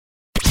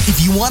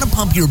If you want to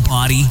pump your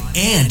body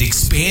and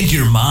expand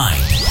your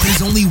mind,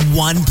 there's only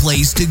one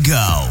place to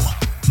go.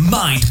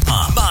 Mind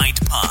Pump. Mind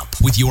Pump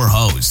with your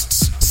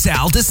hosts,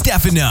 Sal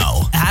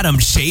DiStefano, Adam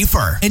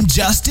Schafer, and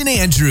Justin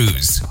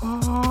Andrews.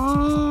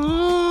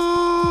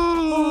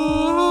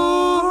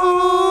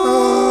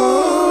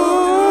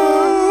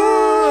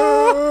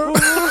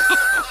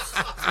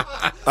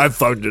 I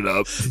fucked it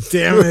up.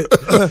 Damn it.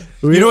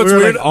 You know what's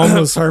weird? Like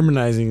almost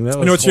harmonizing. That was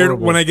You know what's weird?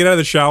 horrible. When I get out of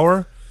the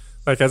shower,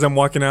 like as I'm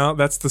walking out,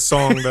 that's the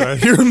song that I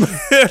hear in my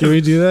head. Can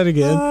we do that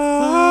again?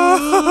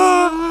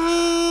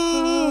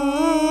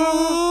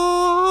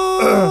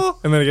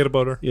 And then I get a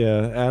boner.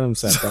 Yeah, Adam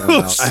sat that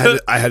one out.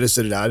 I had to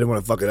sit it out. I didn't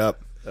want to fuck it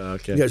up.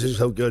 Okay. You guys are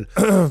so good.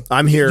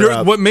 I'm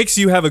here. What makes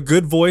you have a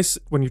good voice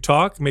when you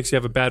talk makes you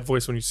have a bad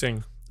voice when you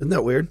sing. Isn't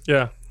that weird?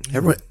 Yeah.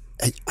 Everyone,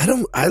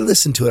 I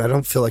listen to it. I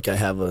don't feel like I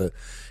have a.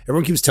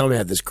 Everyone keeps telling me I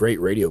have this great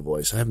radio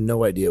voice. I have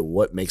no idea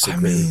what makes it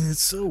great.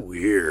 it's so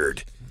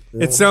weird.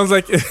 It sounds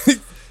like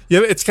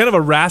yeah, it's kind of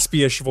a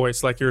raspy-ish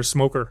voice, like you're a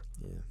smoker.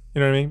 You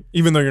know what I mean?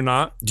 Even though you're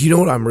not. Do you know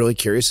what I'm really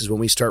curious is when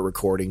we start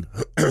recording,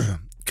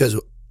 because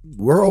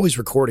we're always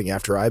recording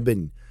after I've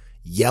been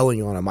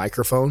yelling on a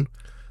microphone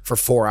for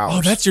 4 hours.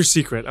 Oh, that's your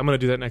secret. I'm going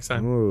to do that next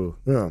time. Ooh.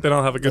 Yeah. Then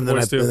I'll have a good And then,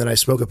 voice too. and then I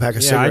smoke a pack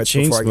of Yeah, cigarettes I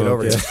before I get chain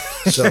over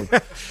smoke,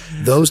 it.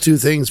 So those two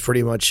things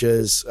pretty much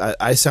is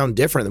I sound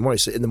different in the morning.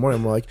 So in the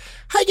morning I'm like,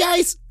 "Hi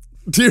guys."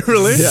 Do you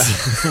really? Yeah.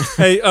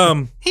 Hey,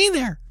 Hey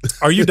there.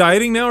 are you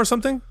dieting now or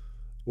something?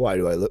 Why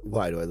do I look?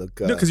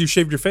 No, because you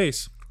shaved your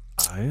face.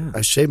 Oh, yeah.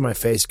 I shaved my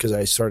face because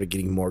I started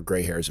getting more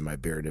gray hairs in my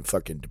beard. It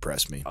fucking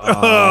depressed me.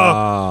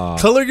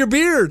 Color your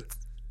beard.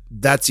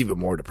 That's even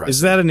more depressing.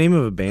 Is that a name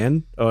of a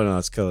band? Oh, no,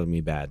 it's Color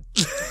Me Bad.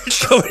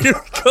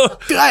 color.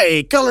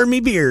 Hey, color me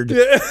beard.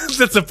 Yeah,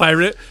 that's a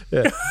pirate.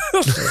 Yeah.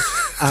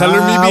 Color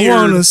me I beard.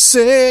 want to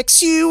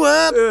sex you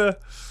up. Yeah.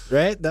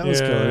 Right? That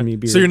was Color Me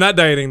Beard. So you're not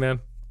dieting then?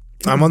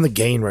 I'm on the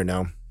gain right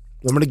now.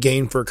 I'm going to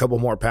gain for a couple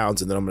more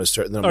pounds, and then I'm going to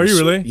start. Then I'm Are gonna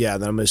you really? Yeah,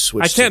 then I'm going to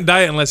switch. I can't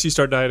diet unless you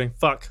start dieting.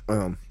 Fuck.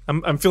 To,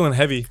 I'm feeling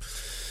heavy.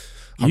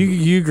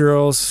 You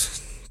girls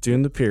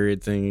doing the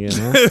period thing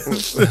again,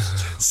 huh?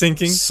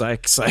 Sinking.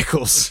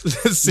 Cycles.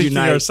 Sinking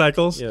our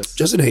cycles. Yes.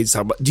 Justin hates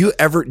talking about. Do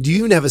you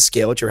even have a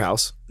scale at your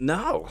house?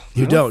 No.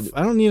 You don't?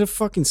 I don't need a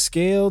fucking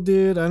scale,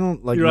 dude. I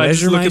don't You're right,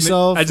 measure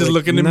myself. I just Like,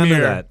 look in the none of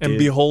mirror that, and dude.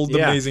 behold the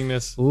Yeah.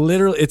 amazingness.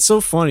 Literally, it's so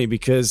funny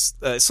because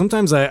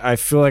sometimes I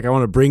feel like I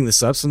want to bring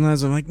this up.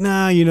 Sometimes I'm like,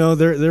 nah,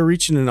 they're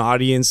reaching an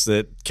audience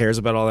that cares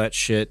about all that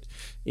shit.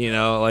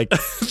 Like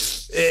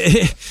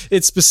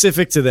it's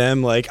specific to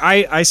them. Like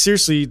I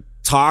seriously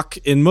talk,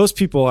 and most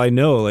people I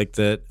know like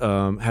that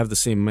have the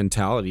same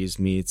mentality as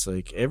me. It's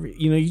like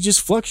you just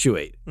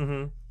fluctuate.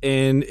 Mm-hmm.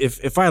 And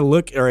if I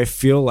look or I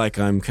feel like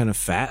I'm kind of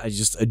fat, I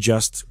just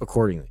adjust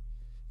accordingly.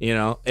 And,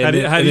 How do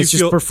you it's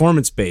just feel-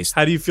 performance based.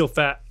 How do you feel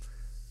fat?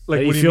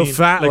 Like, what you do feel mean?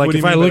 fat? Like what do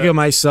if you I mean by look that? at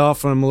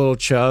myself and I'm a little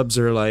chubs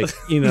or like,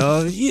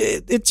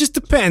 it just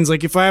depends.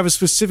 Like if I have a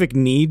specific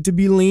need to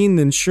be lean,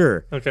 then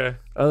sure. Okay.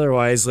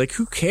 Otherwise, like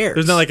who cares?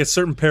 There's not like a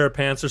certain pair of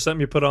pants or something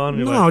you put on.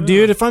 And you're no, like,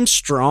 dude. If I'm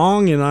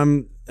strong and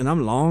I'm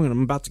long and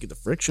I'm about to get the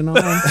friction on.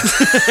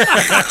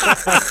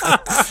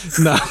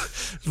 No,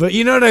 but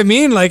you know what I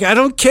mean? Like I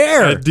don't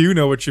care. I do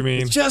know what you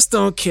mean. Just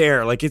don't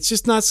care. Like it's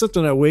just not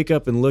something I wake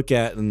up and look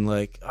at and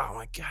like, oh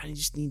my god, I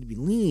just need to be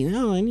lean.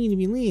 Oh, I need to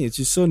be lean. It's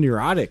just so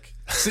neurotic.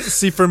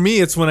 See, for me,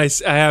 it's when I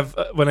have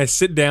when I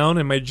sit down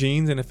in my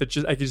jeans, and if it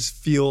just I can just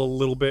feel a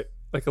little bit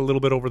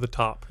over the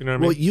top. You know what I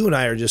mean? Well, you and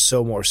I are just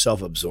so more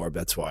self-absorbed.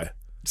 That's why.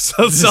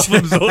 So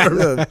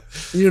self-absorbed.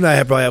 You and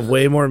I probably have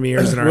way more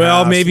mirrors in our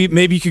Well, house.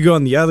 maybe you could go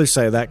on the other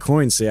side of that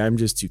coin. And say I'm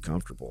just too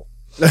comfortable.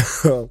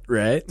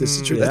 Right? This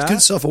is true. Yeah. That's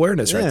good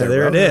self-awareness right Yeah, there.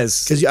 there bro. it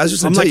is. Because I was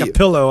just I'm going to like tell a you.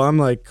 pillow. I'm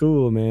like,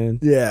 cool, man.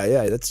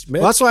 Yeah. That's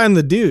Well, that's why I'm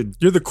the dude.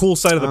 You're the cool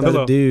side of the I'm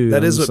pillow. the dude. That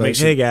I'm is just what like, makes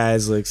hey you-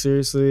 guys, like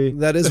seriously,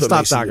 That is let's what stop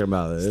makes you- talking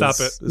about it. Stop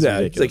It's it. yeah, it's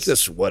like ridiculous.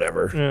 this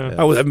whatever. Yeah.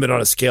 I haven't been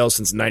on a scale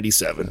since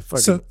 '97.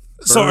 So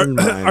burn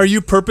mine. are you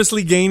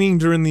purposely gaining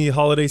during the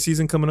holiday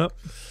season coming up?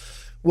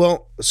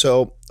 Well,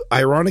 so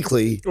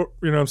ironically, Or,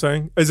 you know what I'm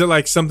saying? Is it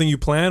like something you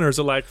plan, or is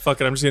it like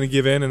fuck it, I'm just gonna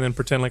give in and then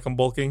pretend like I'm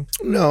bulking?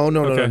 no,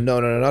 Okay.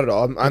 not at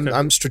all.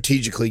 I'm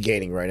strategically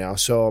gaining right now,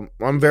 so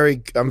I'm very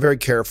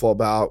careful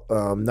about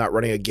not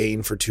running a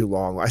gain for too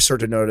long. I start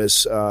to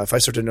notice if I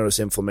start to notice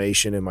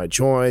inflammation in my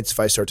joints, if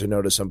I start to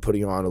notice I'm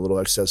putting on a little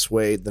excess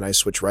weight, then I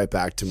switch right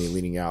back to me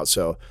leaning out.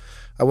 So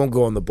I won't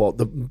go on the bulk.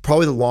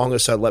 Probably the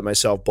longest I'd let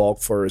myself bulk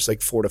for is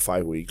like 4 to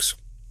 5 weeks.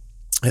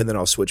 And then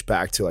I'll switch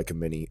back to like a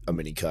mini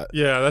cut.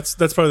 Yeah, that's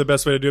probably the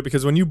best way to do it,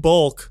 because when you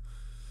bulk,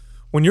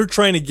 when you're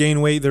trying to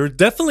gain weight, there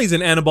definitely is an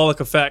anabolic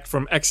effect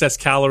from excess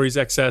calories,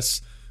 excess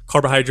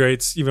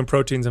carbohydrates, even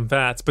proteins and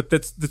fats. But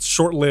that's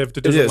short lived.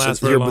 It doesn't last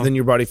very long. But then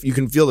your body, you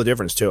can feel the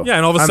difference too. Yeah,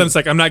 and all of a sudden it's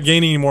like I'm not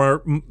gaining any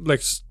more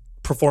like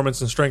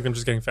performance and strength. I'm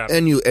just getting fatter.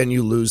 And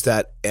you lose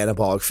that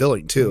anabolic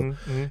feeling too.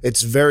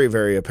 It's very,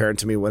 very apparent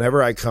to me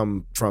whenever I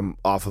come from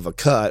off of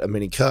a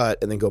mini cut,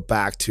 and then go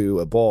back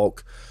to a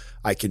bulk.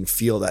 I can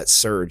feel that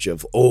surge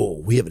of, oh,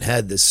 we haven't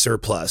had this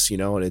surplus,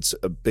 and it's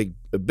a big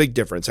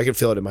difference. I can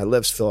feel it in my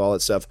lips, feel all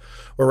that stuff.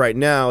 Where right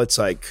now it's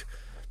like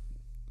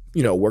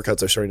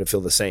workouts are starting to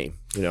feel the same.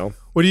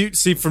 What do you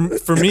see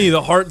for me?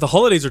 The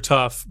holidays are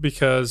tough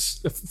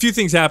because a few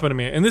things happen to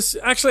me, and this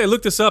actually I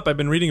looked this up. I've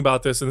been reading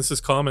about this, and this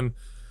is common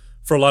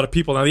for a lot of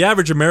people. Now, the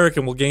average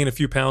American will gain a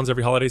few pounds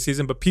every holiday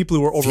season, but people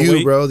who are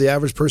overweight, bro, the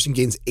average person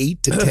gains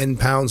 8 to 10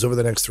 pounds over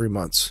the next 3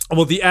 months.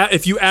 Well,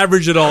 if you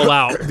average it all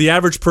out, the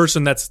average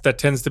person that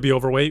tends to be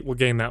overweight will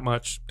gain that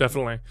much.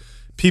 Definitely,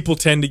 people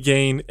tend to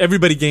gain.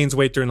 Everybody gains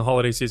weight during the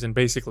holiday season.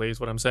 Basically, is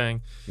what I'm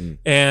saying,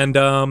 and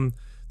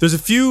there's a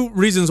few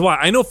reasons why.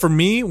 I know for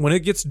me, when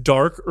it gets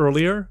dark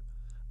earlier,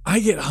 I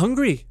get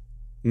hungry.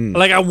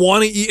 Like I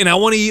want to eat, and I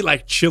want to eat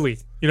like chili.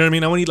 You know what I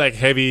mean? I want to eat like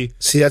heavy.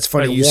 See, that's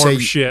funny. Like you warm say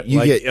shit. You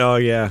Like, get. oh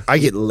yeah, I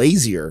get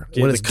lazier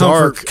when it's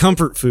comfort, dark.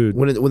 comfort food.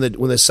 When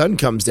the sun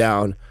comes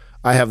down,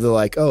 I have the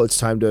it's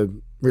time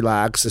to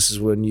relax. This is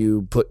when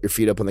you put your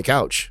feet up on the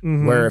couch.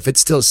 Where if it's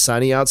still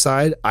sunny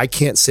outside, I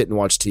can't sit and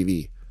watch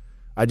TV.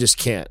 I just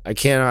can't. I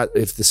cannot.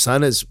 If the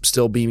sun is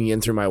still beaming in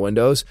through my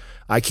windows,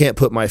 I can't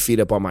put my feet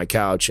up on my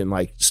couch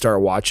and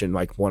start watching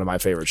one of my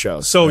favorite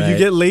shows. So you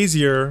get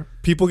lazier.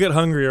 People get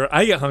hungrier.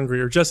 I get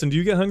hungrier. Justin, do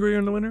you get hungrier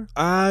in the winter?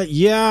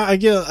 Yeah, I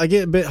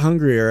get a bit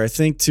hungrier. I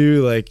think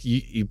too,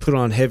 you put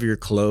on heavier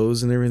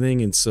clothes and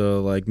everything, and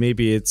so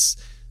maybe it's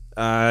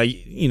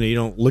you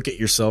don't look at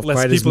yourself Less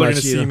quite as people much. are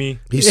going to see me.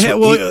 Yeah,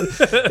 well,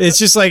 it's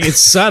just it's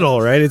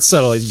subtle, right? It's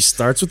subtle. It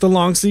starts with the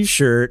long sleeve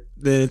shirt,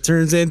 then it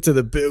turns into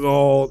the big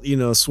old,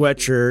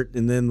 sweatshirt,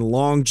 and then the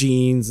long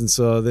jeans, and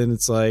so then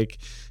it's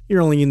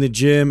you're only in the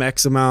gym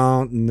X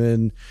amount, and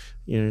then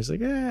it's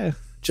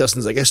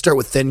Justin's I start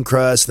with thin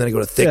crust, and then I go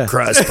to thick Yeah,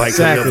 crust by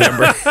exactly.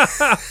 November.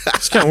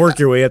 just kind of work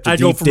your way up to I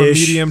deep go from dish,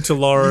 a medium to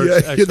large, Yeah,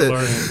 extra the-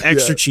 large.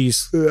 extra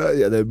cheese.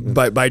 Then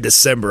by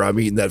December, I'm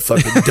eating that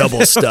fucking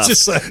double stuff,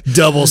 Just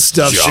double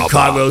stuff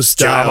Chicago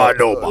style.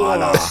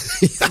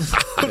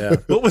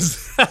 What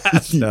was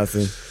that?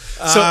 Nothing.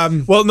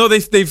 So, well, no, they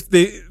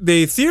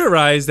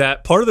theorize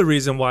that part of the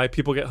reason why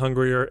people get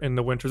hungrier in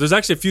the winter. There's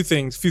actually a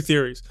few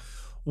theories.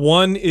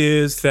 One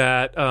is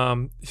that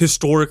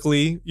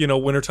historically,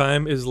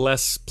 wintertime is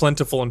less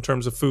plentiful in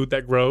terms of food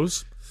that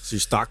grows. So you're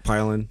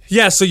stockpiling.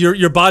 Yeah, so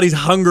your body's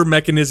hunger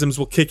mechanisms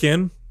will kick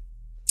in,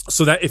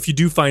 so that if you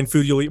do find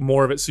food, you'll eat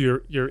more of it, so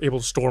you're able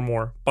to store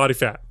more body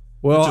fat.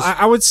 Well,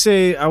 I would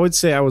say I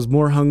was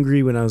more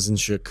hungry when I was in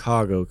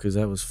Chicago because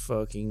that was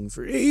fucking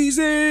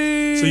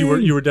freezing. So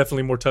you were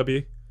definitely more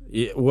tubby.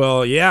 Yeah,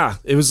 well, yeah.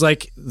 It was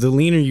the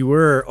leaner you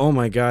were, oh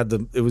my god,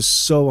 it was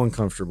so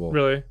uncomfortable.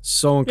 Really?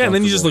 So uncomfortable. Yeah, and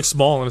then you just look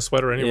small in a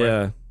sweater anyway.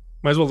 Yeah,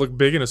 Might as well look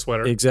big in a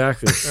sweater.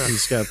 exactly. You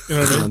just got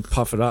to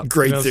puff it up.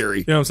 Great You know- theory.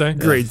 You know what I'm saying?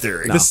 Great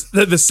theory. No.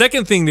 The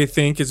second thing they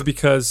think is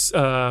because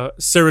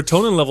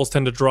serotonin levels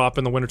tend to drop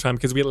in the wintertime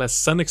because we get less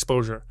sun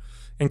exposure,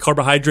 and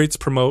carbohydrates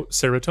promote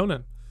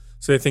serotonin.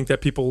 So they think that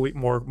people will eat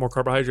more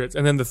carbohydrates.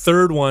 And then the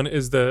third one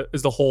is the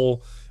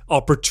whole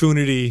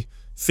opportunity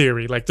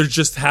theory. There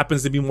just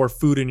happens to be more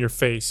food in your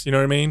face. You know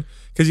what I mean?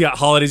 Because you got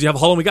holidays, you have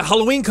Halloween, we got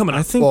Halloween coming up.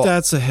 I think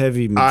that's a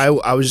heavy. I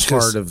was just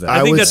part gonna, of that.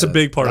 I think would that's a say-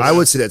 big part of I that.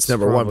 would say that's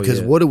number one Probably because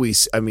it. what do we?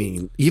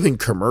 Even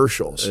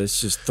commercials. It's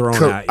just thrown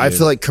at you. I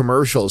feel like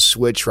commercials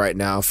switch right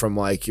now from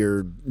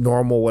your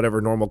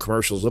whatever normal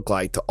commercials look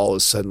like to all of a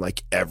sudden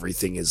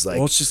everything is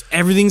well, it's just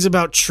everything's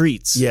about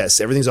treats.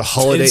 yes, everything's a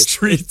holiday. It's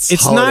treats.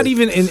 It's holiday. not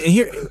even, and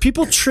here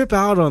people trip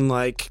out on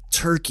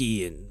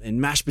turkey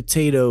and mashed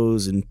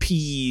potatoes and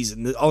peas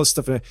and all this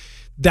stuff.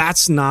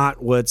 That's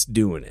not what's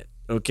doing it.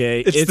 Okay,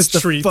 It's the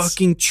treats.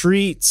 fucking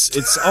treats.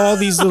 It's all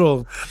these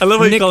little I love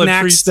how you call it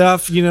knick-knack treats.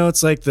 stuff.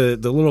 It's the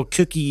little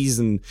cookies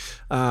and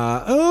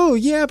oh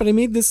yeah, but I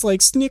made this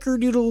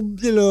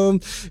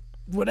snickerdoodle,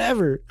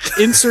 whatever.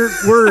 Insert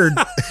word.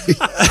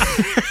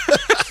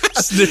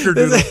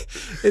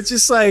 Snickerdoodle. It's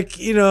just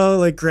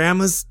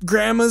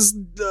grandma's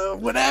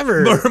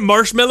whatever.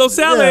 Marshmallow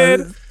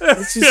salad.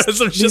 It's Yeah, just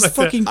some shit these like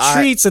that. fucking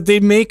treats that they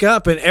make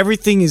up, and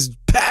everything is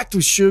packed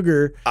with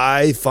sugar.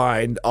 I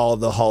find all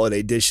the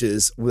holiday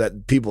dishes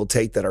that people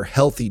take that are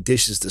healthy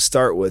dishes to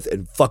start with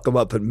and fuck them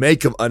up and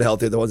make them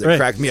unhealthy are the ones that Right.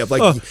 crack me up.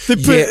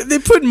 They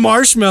put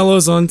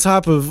marshmallows on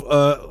top of.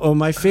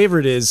 My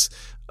favorite is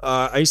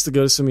I used to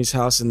go to somebody's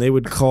house and they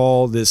would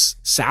call this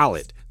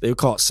salad. They would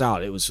call it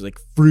salad. It was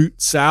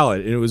fruit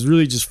salad, and it was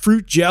really just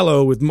fruit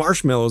jello with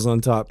marshmallows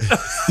on top.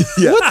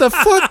 What the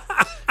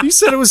fuck? You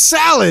said it was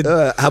salad.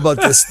 how about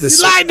this?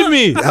 You lied to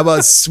me. How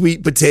about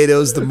sweet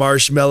potatoes, the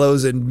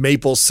marshmallows, and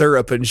maple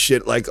syrup and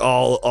shit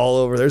all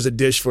over? There's a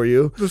dish for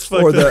you.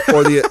 Or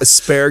the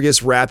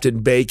asparagus wrapped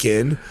in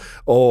bacon,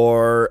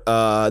 or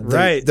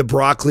the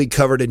broccoli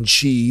covered in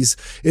cheese.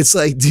 It's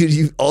dude,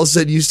 you all of a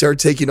sudden you start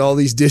taking all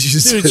these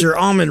dishes. Dude, it's your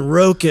almond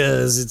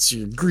rokas. It's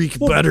your Greek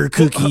butter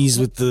cookies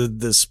with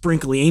the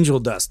sprinkly angel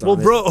dust on Well,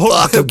 it. bro,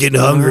 Fuck, I'm getting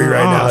hungry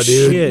right Oh, now,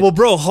 dude. shit. well,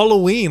 bro,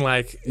 Halloween,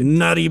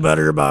 Nutty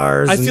butter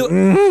bars. I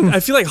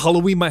and- feel like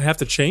Halloween might have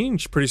to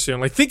change pretty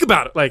soon. Think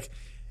about it.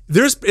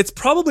 it's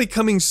probably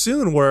coming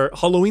soon where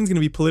Halloween's going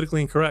to be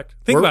politically incorrect.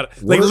 Think about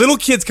it. Like little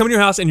kids come in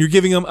your house and you're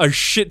giving them a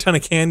shit ton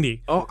of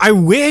candy. Oh, I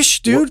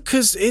wish, dude,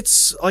 because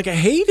it's like I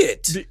hate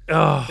it.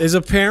 As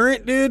a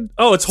parent, dude.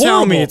 Oh, it's horrible.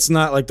 Tell me it's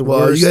not like the Well,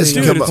 worst you guys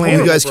thing can on the come.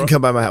 planet. You guys can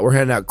come by my house. We're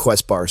handing out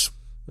Quest bars.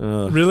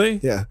 Really?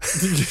 Yeah.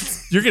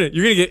 You're gonna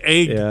get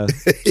egged. Yeah.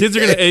 Kids are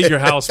gonna egg your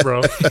house,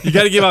 bro. You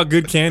got to give out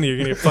good candy. You're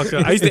gonna get fucked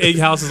up. I used to egg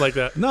houses like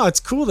that. No, it's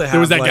cool to have. There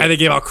was that like, guy that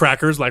gave out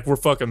crackers. Like we're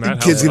fucking that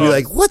house. Kids gonna be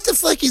like, "What the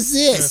fuck is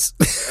this?"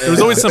 There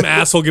was always some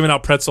asshole giving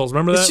out pretzels.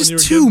 Remember that? It's when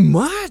just you were a too kid?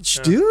 much,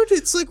 dude.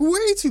 It's like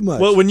way too much.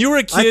 Well, when you were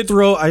a kid,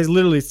 I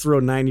literally throw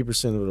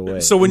 90% of it away.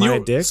 so when Am you I a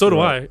dick so do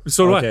or I. what?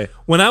 So do Okay. I.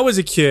 When I was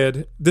a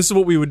kid, this is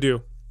what we would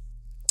do.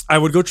 I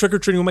would go trick or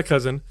treating with my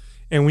cousin,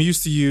 and we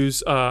used to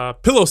use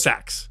pillow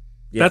sacks.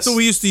 That's Yes. what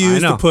we used to I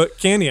use know. to put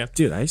candy in.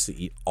 Dude, I used to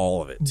eat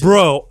all of it. Too.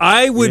 Bro,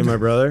 I Me would. and my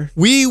brother.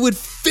 We would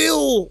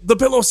fill the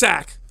pillow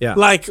sack, Yeah.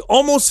 like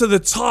almost to the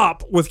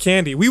top with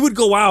candy. We would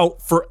go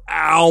out for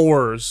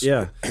hours,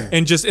 Yeah.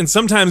 and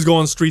sometimes go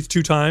on streets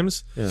 2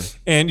 times, Yeah.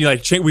 and you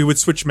like we would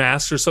switch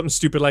masks or something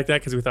stupid like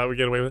that because we thought we'd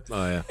get away with it.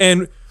 Oh, yeah.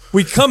 And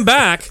we'd come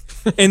back,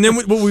 and then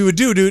what we would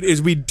do, dude,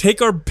 is we'd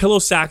take our pillow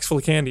sacks full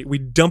of candy,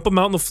 we'd dump them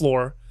out on the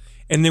floor,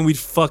 and then we'd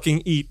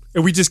fucking eat,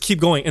 and we just keep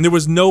going, and there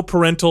was no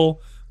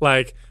parental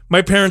like.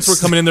 My parents were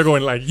coming in there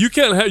going like, you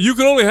can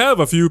only have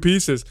a few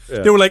pieces.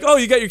 They were like, oh,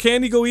 you got your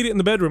candy? Go eat it in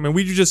the bedroom. And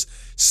we just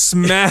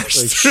smash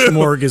Like through.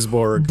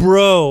 smorgasbord.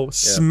 Bro,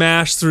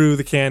 smash through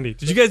the candy.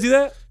 Did you guys do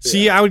that?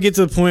 See, I would get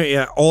to the point,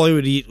 all I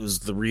would eat was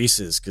the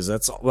Reese's because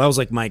that was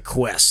like my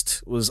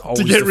quest was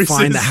always get to Reese's.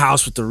 find the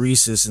house with the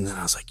Reese's, and then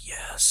I was like,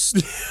 yes,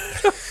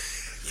 dude,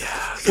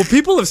 Well,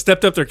 people have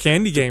stepped up their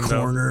candy game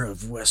though. corner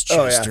of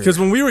Westchester. Because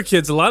when we were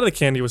kids, a lot of the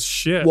candy was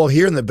shit. Well,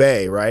 here in the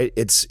Bay, right?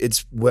 It's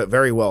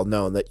very well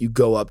known that you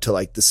go up to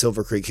like the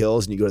Silver Creek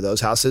Hills and you go to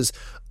those houses.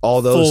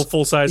 All those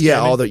full size.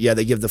 yeah, candy.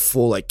 they give the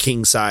full like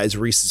king size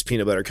Reese's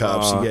peanut butter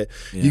cups. Oh,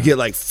 You get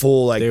like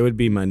full like they would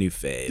be my new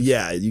fave.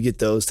 yeah, you get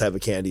those type of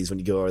candies when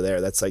you go over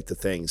there. That's like the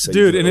thing. So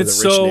Dude, you and go to it's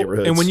the rich so.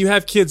 neighborhoods. And when you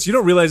have kids, you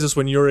don't realize this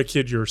when you're a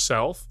kid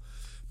yourself,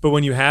 but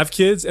when you have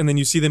kids and then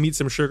you see them eat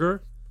some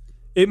sugar,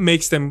 it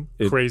makes them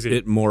crazy.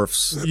 It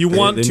morphs. You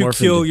want They to morph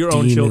kill into your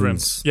own children.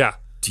 demons. Yeah.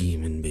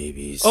 Demon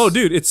babies. Oh,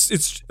 dude,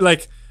 it's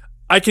like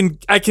I can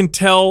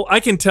tell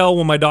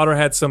when my daughter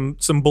had some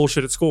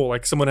bullshit at school,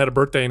 like someone had a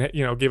birthday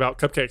and gave out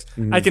cupcakes.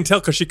 I can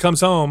tell because she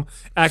comes home,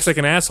 acts like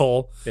an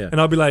asshole,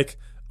 and I'll be like,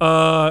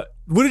 "What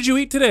did you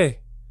eat today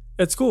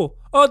at school?"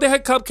 "Oh, they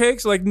had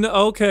cupcakes." Like, no,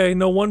 okay,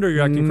 no wonder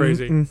you're acting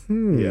crazy.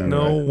 yeah,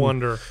 No right.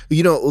 wonder.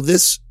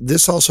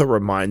 This also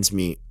reminds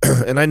me,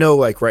 and I know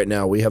like right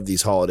now we have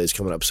these holidays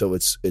coming up, so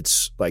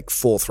it's like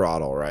full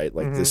throttle, right?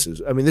 Like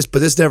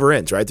this never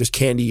ends, right? There's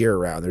candy year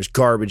round, there's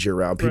garbage year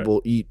round.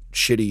 People eat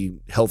shitty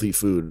healthy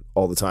food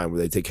all the time, where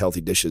they take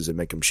healthy dishes and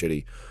make them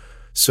shitty.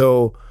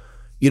 So,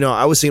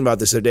 I was thinking about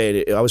this the other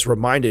day, and I was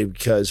reminded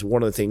because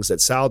one of the things that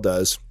Sal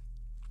does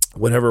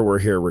whenever we're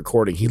here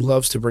recording, he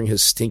loves to bring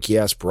his stinky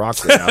ass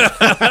broccoli out.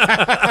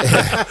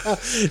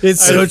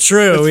 It's so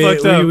true.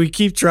 It's fucked up. We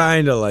keep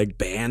trying to like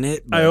ban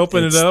it. But I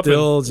open it up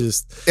still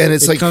just And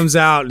it's it like comes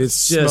out. And it's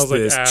smells just like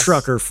this ass.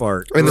 trucker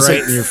fart And it's right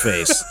like- in your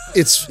face.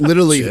 it's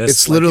literally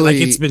Just like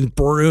it's been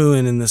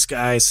brewing in this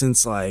guy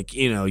since like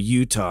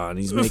Utah, and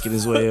he's making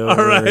his way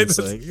over. right. It's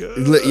like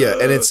yeah,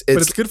 and it's But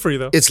it's good for you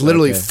though. it's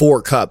literally Okay.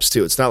 4 cups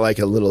too. It's not like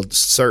a little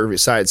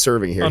side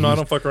serving here. Oh no, I He-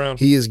 don't fuck around.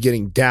 He is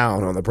getting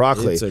down on the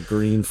broccoli. it's a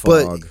green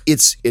But fog.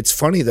 it's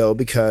funny though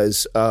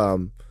because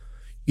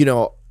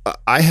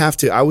I have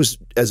to. I was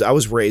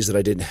raised that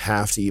I didn't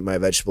have to eat my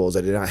vegetables.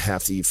 I did not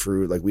have to eat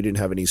fruit. Like we didn't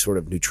have any sort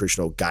of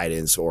nutritional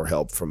guidance or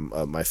help from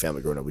my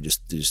family growing up. We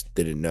just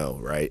didn't know,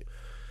 right?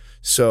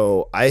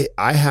 So I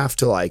have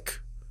to like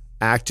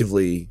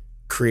actively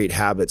create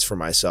habits for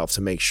myself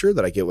to make sure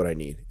that I get what I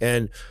need.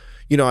 And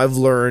I've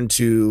learned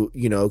to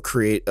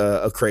create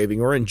a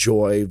craving or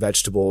enjoy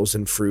vegetables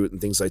and fruit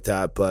and things like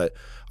that. But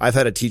I've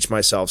had to teach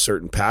myself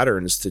certain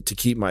patterns to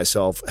keep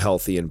myself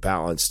healthy and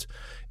balanced.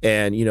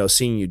 And,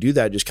 seeing you do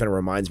that just kind of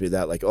reminds me of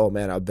that, like, oh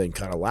man, I've been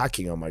kind of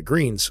lacking on my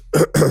greens.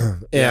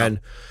 And,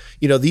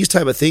 these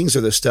type of things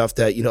are the stuff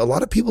that, a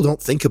lot of people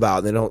don't think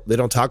about. And they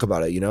don't talk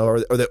about it,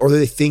 or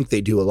they think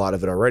they do a lot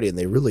of it already and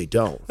they really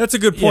don't. That's a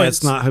good point. Yeah,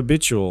 it's not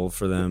habitual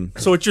for them.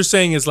 So what you're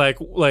saying is like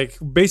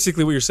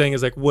basically what you're saying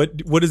is like what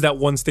is that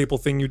one staple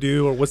thing you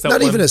do, or what's that? Not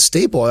one? even a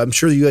staple. I'm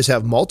sure you guys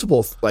have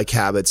multiple like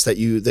habits that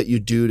you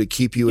do to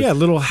keep you. Yeah,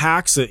 little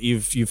hacks that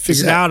you've figured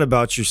Exactly. out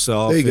about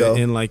yourself There you go.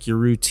 in like your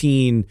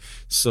routine.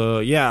 So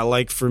yeah,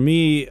 like for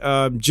me,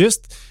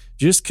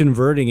 just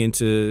converting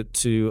into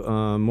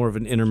more of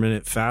an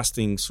intermittent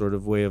fasting sort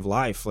of way of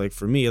life. Like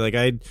for me, like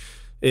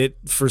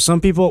for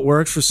some people it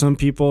works. For some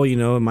people, it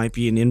might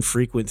be an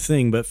infrequent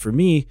thing. But for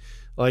me,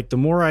 like the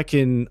more I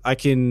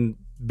can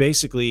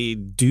basically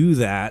do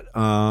that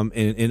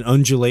and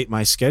undulate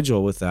my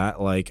schedule with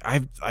that, like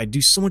I do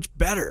so much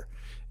better.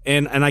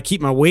 And I keep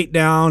my weight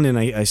down and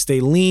I stay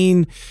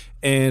lean.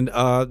 And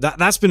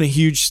that's been a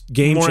huge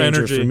game More changer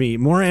energy. for me.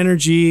 More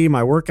energy,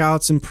 my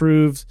workouts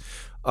improved.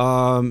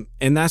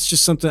 And that's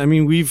just something, I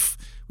mean, we've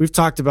we've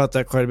talked about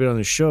that quite a bit on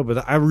the show,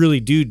 but I really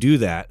do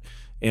that,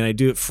 and I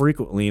do it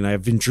frequently, and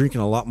I've been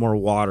drinking a lot more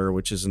water,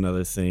 which is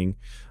another thing.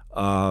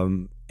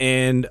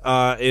 And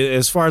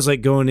as far as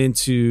like going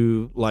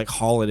into like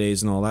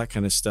holidays and all that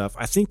kind of stuff,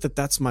 I think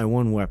that's my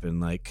one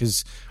weapon, like,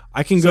 because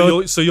I can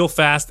go. So you'll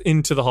fast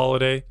into the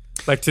holiday.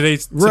 Like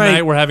tonight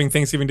we're having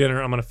Thanksgiving dinner.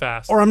 I'm gonna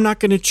fast, or I'm not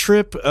gonna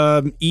trip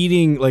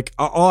eating. Like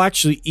I'll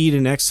actually eat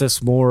in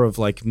excess more of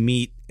like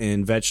meat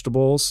and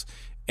vegetables,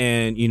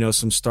 and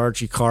some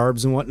starchy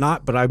carbs and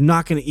whatnot. But I'm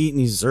not gonna eat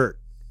any dessert.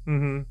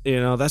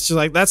 Mm-hmm. That's just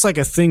like that's like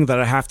a thing that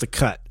I have to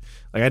cut.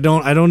 Like I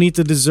don't eat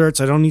the desserts.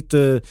 I don't eat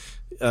the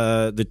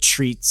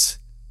treats.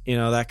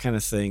 That kind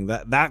of thing.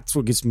 That's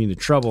what gets me into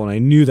trouble. And I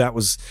knew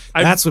that's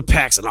what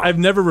packs it off. I've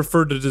never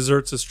referred to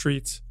desserts as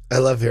treats. I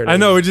love hearing it. I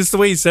know, it's just the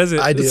way he says it.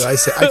 I do.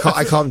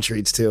 I call them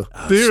treats too.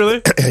 Do you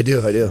really? I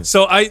do.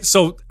 So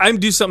I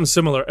do something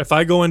similar. If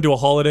I go into a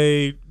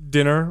holiday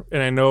dinner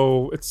and I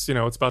know it's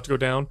about to go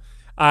down,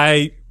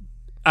 I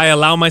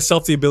allow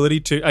myself the ability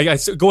to I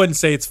go ahead and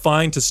say it's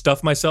fine to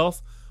stuff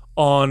myself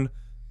on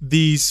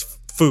these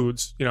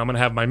foods. I'm going to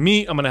have my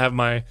meat, I'm going to have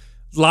my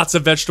lots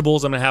of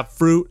vegetables, I'm going to have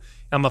fruit.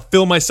 I'm going to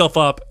fill myself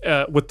up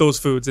with those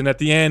foods. And at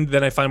the end,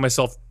 then I find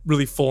myself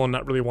really full and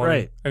not really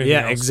wanting anything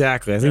else.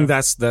 Exactly. I think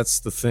that's the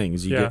thing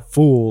is you get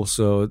full,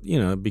 so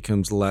it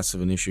becomes less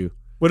of an issue.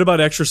 What about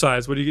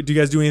exercise? Do you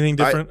guys do anything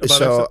different about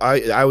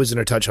exercise? I was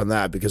going to touch on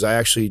that because I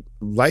actually,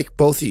 like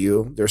both of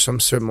you, there's some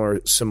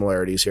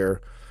similarities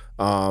here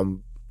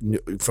from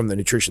the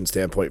nutrition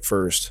standpoint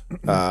first.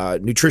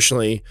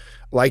 Nutritionally,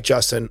 like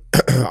Justin,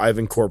 I've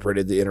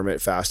incorporated the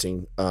intermittent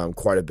fasting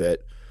quite a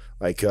bit.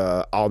 Like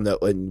I'll know,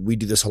 and we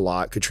do this a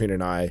lot. Katrina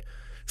and I,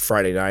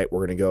 Friday night,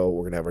 we're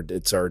gonna have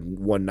it's our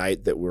one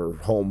night that we're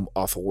home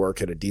off of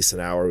work at a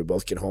decent hour. We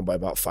both get home by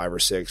about 5 or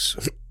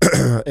 6,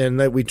 and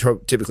then we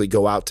typically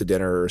go out to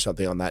dinner or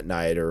something on that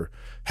night, or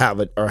have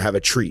a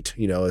treat.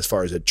 As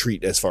far as a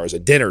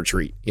dinner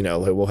treat.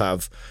 We'll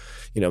have,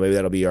 maybe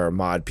that'll be our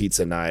mod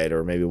pizza night,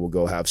 or maybe we'll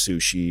go have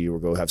sushi, or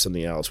go have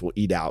something else. We'll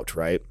eat out,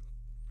 right?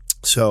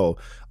 So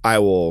I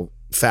will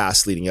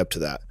fast leading up to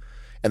that.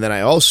 And then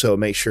I also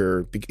make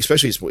sure,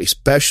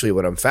 especially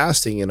when I'm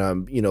fasting and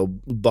I'm,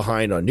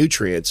 behind on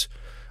nutrients,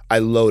 I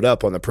load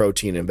up on the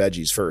protein and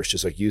veggies first,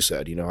 just like you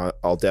said.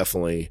 I'll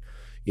definitely,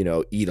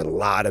 eat a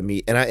lot of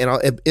meat. And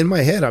I'll, in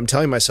my head, I'm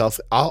telling myself,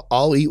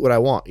 I'll eat what I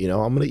want.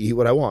 I'm going to eat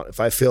what I want.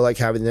 If I feel like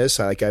having this,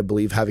 I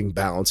believe having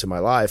balance in my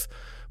life.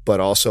 But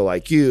also,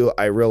 like you,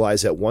 I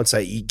realize that once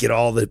I get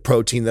all the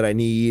protein that I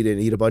need and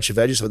eat a bunch of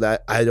veggies with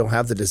that, I don't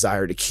have the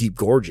desire to keep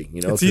gorging.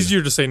 It's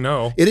easier to say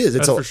no. It is.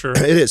 That's for sure.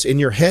 It is. In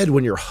your head,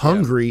 when you're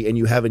hungry and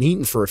you haven't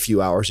eaten for a few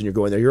hours and you're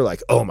going there, you're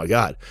like, oh my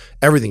God,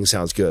 everything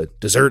sounds good.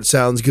 Dessert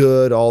sounds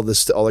good. All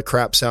the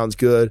crap sounds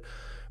good.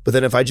 But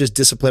then if I just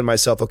discipline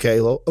myself, okay,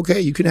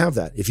 you can have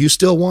that. If you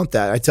still want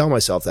that, I tell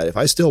myself that. If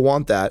I still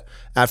want that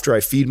after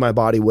I feed my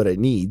body what it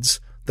needs,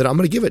 then I'm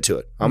going to give it to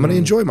it. I'm going to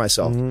enjoy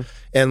myself.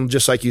 And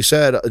just like you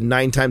said,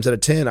 9 times out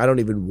of 10, I don't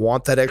even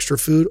want that extra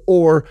food.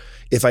 Or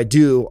if I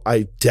do,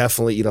 I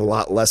definitely eat a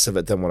lot less of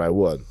it than what I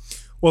would.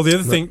 Well, the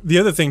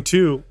other thing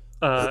too,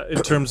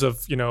 in terms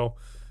of,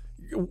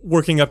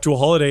 working up to a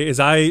holiday is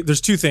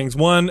there's 2 things.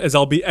 One is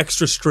I'll be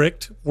extra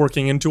strict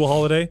working into a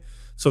holiday.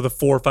 So the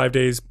 4 or 5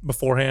 days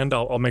beforehand,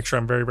 I'll make sure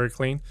I'm very, very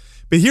clean.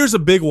 But here's a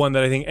big one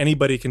that I think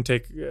anybody can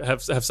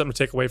have something to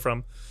take away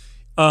from.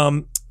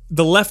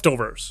 The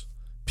leftovers.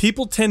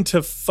 People tend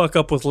to fuck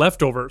up with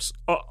leftovers.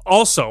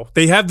 Also,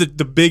 they have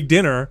the big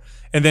dinner,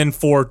 and then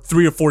for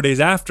 3 or 4 days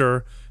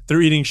after,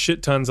 they're eating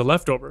shit tons of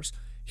leftovers.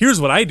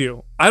 Here's what I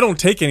do. I don't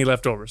take any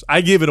leftovers.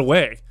 I give it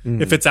away.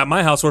 If it's at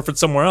my house or if it's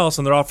somewhere else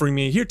and they're offering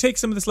me, here, take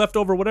some of this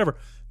leftover, whatever.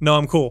 No,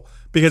 I'm cool.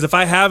 Because if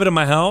I have it in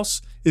my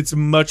house, it's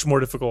much more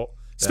difficult.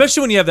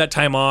 Especially when you have that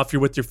time off,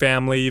 you're with your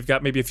family, you've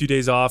got maybe a few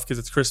days off because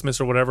it's Christmas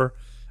or whatever,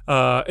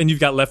 and you've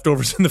got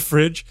leftovers in the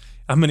fridge.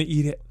 I'm going to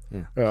eat it.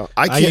 Yeah. Well,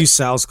 I use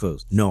Sal's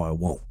clothes. No, I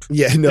won't.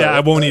 Yeah, no,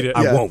 I won't eat it.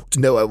 I won't.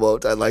 No, I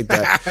won't. I like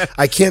that.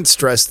 I can't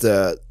stress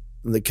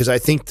because I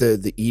think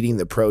the eating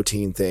the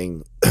protein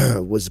thing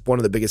was one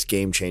of the biggest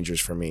game changers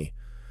for me.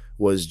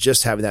 Was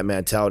just having that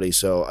mentality.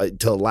 So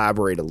to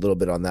elaborate a little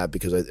bit on that,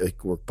 because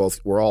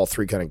we're all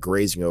three kind of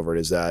grazing over it,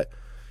 is that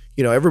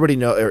not everybody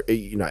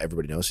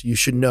knows. You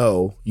should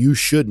know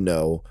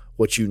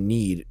what you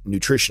need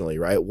nutritionally,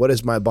 right? What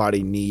does my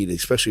body need,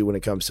 especially when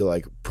it comes to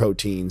like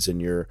proteins and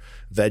your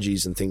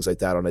veggies and things like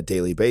that on a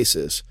daily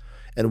basis.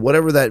 And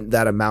whatever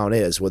that amount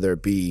is, whether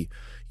it be,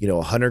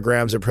 100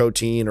 grams of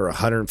protein or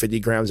 150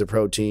 grams of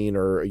protein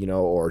or,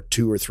 or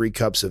 2 or 3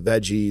 cups of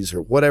veggies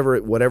or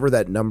whatever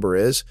that number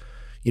is,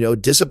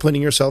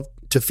 disciplining yourself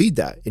to feed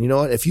that. And you know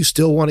what? If you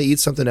still want to eat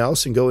something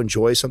else and go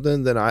enjoy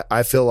something, then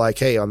I feel like,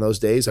 hey, on those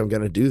days, I'm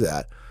going to do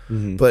that.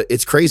 Mm-hmm. But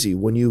it's crazy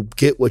when you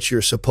get what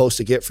you're supposed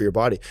to get for your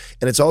body.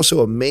 And it's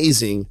also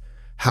amazing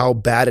how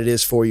bad it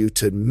is for you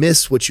to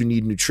miss what you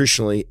need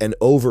nutritionally and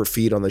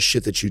overfeed on the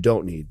shit that you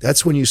don't need.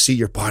 That's when you see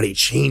your body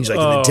change in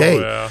a day.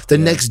 Yeah. The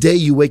next day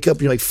you wake up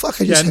and you're like, fuck,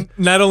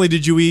 not only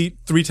did you eat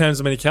 3 times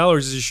as many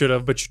calories as you should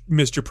have, but you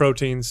missed your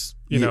proteins,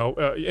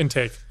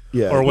 intake.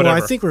 Yeah. or whatever.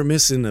 Well, I think we're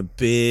missing a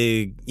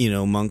big,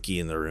 monkey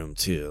in the room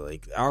too.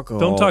 Like alcohol.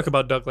 Don't talk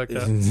about Doug like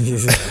that.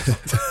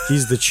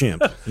 He's the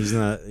chimp. He's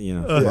not,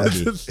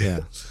 monkey. Yeah.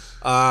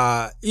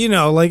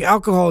 Like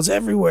alcohol is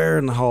everywhere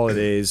in the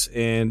holidays,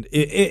 and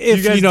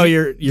if your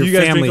you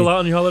guys family drink a lot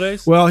on your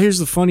holidays. Well, here's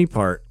the funny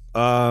part.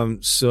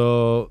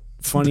 So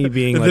funny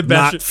being like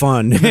not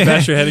fun.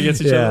 Bash your head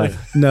against each other.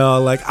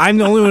 No, like I'm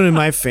the only one in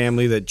my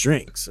family that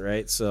drinks,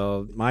 right?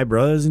 So my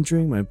brother doesn't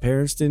drink, my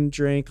parents didn't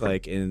drink,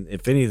 like, and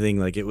if anything,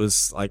 like it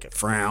was like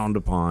frowned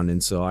upon,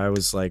 and so I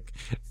was like,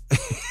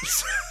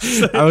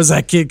 I was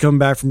that kid coming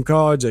back from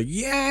college, like,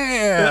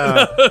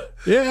 yeah,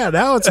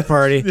 now it's a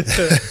party,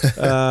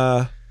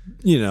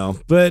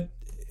 But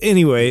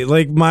anyway,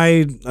 like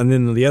and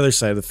then the other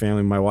side of the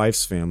family, my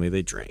wife's family,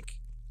 they drink.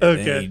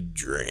 Okay. They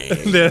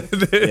drink.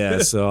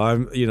 Yeah, so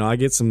I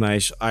get some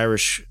nice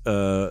Irish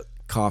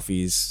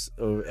coffees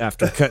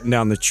after cutting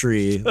down the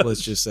tree,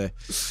 let's just say.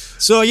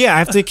 So yeah, I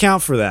have to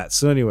account for that.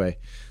 So anyway,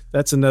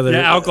 that's another.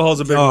 Yeah,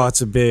 alcohol's a big. Oh,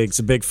 it's a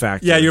big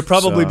factor. Yeah, you're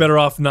probably better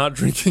off not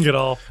drinking at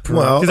all.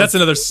 Well,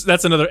 because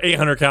that's another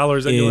 800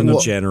 calories that in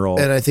general.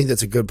 And I think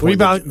that's a good point. What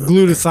about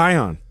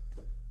glutathione?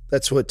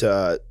 That's what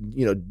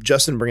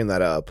Justin bringing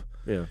that up.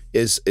 Yeah,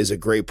 is a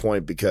great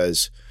point,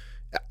 because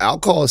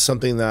alcohol is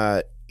something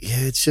that.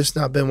 Yeah, it's just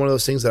not been one of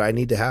those things that I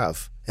need to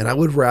have. And I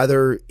would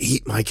rather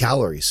eat my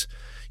calories.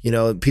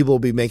 People will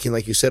be making,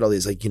 like you said, all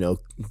these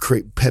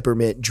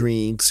peppermint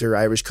drinks or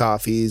Irish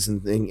coffees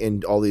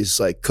and all these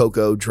like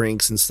cocoa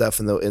drinks and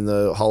stuff in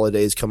the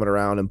holidays coming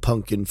around, and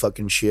pumpkin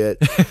fucking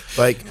shit.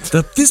 Like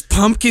this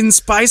pumpkin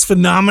spice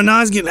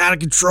phenomenon is getting out of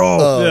control.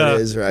 Oh, yeah.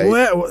 It is, right?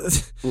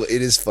 What?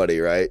 It is funny,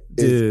 right?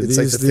 Dude, it's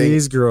like the thing.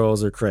 These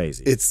girls are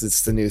crazy.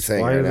 It's the new thing.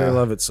 Why do right they now.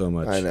 love it so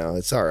much? I know,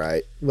 it's all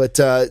right. But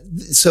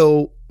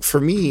so for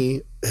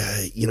me,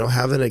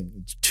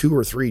 having 2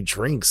 or 3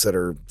 drinks that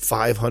are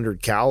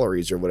 500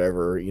 calories or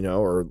whatever,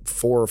 or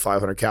 400 or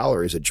 500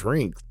 calories a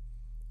drink,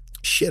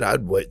 shit,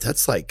 I'd wait.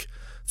 That's like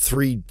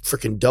 3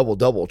 freaking double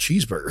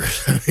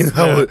cheeseburgers.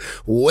 I would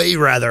way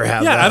rather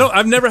have that.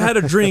 I've never had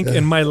a drink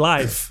in my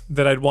life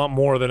that I'd want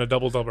more than a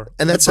double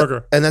and that's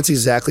burger. And that's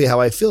exactly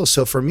how I feel.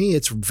 So for me,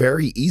 it's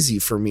very easy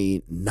for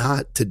me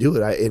not to do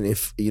it. And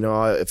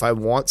if I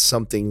want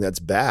something that's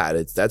bad,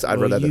 I'd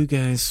rather. You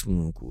guys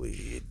smoke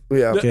weed.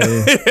 Yeah.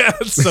 Okay. Yeah,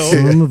 so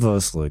Some of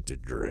us like to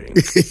drink.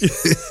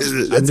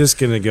 I'm just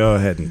gonna go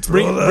ahead and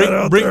throw that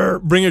out there.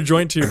 bring a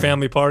joint to your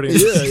family party.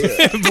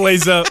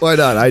 Blaze up. Why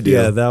not? I do.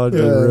 Yeah, that would be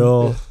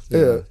real.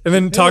 Yeah. And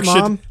then talk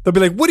Mom. shit. They'll be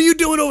like, "What are you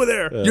doing over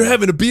there? You're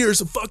having a beer,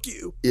 so fuck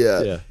you."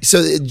 Yeah.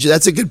 So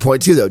that's a good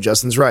point too, though.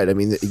 Justin's right. I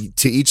mean,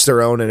 to each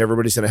their own, and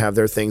everybody's going to have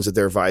their things at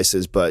their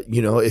vices. But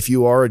if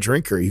you are a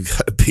drinker, you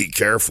got to be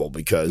careful,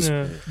 because.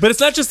 Yeah. But it's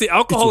not just the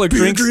alcoholic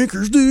Beer drinks.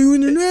 drinkers do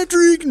when they're not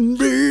drinking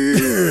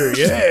beer.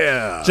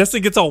 Yeah.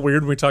 Justin gets all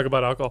weird when we talk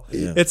about alcohol.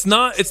 Yeah. It's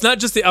not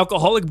just the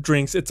alcoholic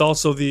drinks. It's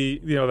also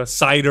the the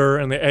cider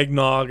and the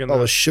eggnog and All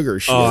the the sugar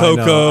shit.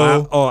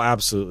 Cocoa. Oh,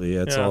 absolutely.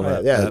 It's all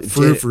that, Yeah. that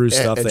frou-frou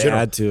stuff And they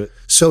general. add to it.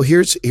 So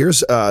here's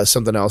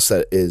something else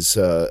that is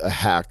a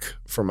hack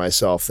for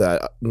myself,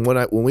 that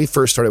when we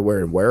first started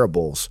wearing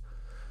wearables,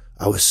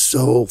 I was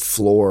so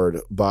floored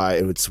by,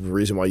 and it's the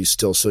reason why you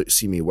still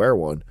see me wear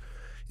one,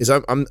 is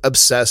I'm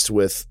obsessed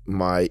with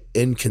my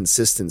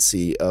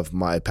inconsistency of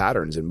my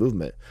patterns and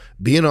movement.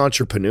 Being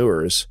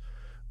entrepreneurs,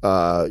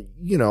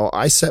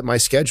 I set my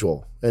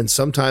schedule, and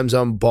sometimes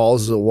I'm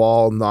balls to the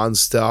wall,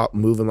 nonstop,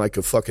 moving like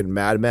a fucking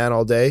madman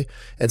all day.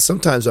 And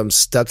sometimes I'm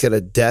stuck at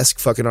a desk,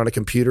 fucking on a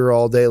computer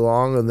all day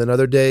long. And then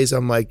other days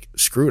I'm like,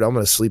 screw it, I'm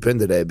going to sleep in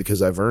today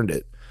because I've earned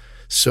it.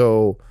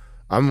 So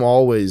I'm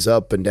always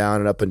up and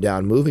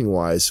down moving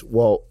wise.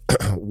 Well,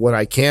 what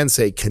I can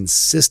say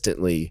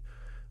consistently,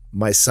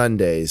 my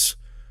Sundays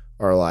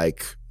are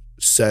like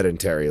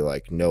sedentary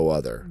like no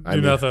other.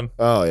 do nothing.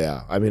 Oh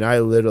yeah. I mean, I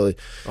literally.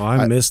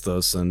 I miss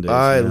those Sundays.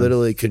 I man.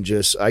 literally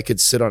I could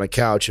sit on a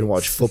couch and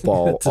watch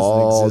football That doesn't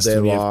all exist day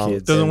when you have long.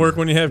 kids. Doesn't work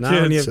when you have Not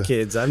when you kids. have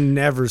kids. I'm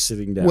never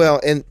sitting down. Well,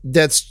 and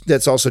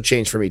that's also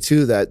changed for me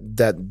too. That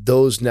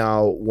those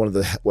now, one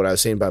of what I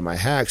was saying by my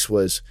hacks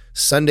was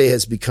Sunday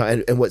has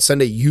become, and what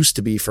Sunday used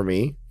to be for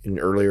me in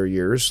earlier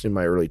years, in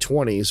my early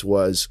 20s,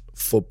 was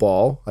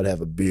football. I'd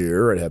have a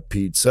beer, I'd have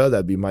pizza.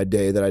 That'd be my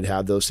day that I'd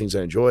have those things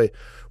I enjoy.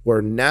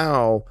 Where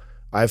now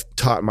I've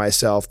taught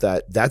myself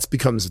that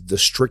becomes the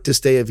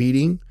strictest day of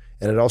eating,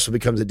 and it also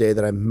becomes a day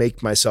that I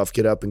make myself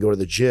get up and go to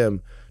the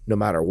gym no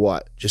matter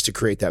what, just to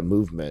create that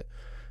movement.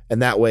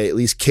 And that way, at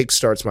least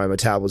kickstarts my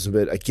metabolism a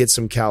bit. I get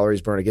some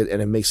calories burned,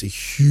 and it makes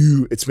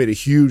it's made a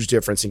huge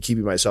difference in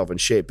keeping myself in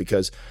shape,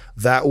 because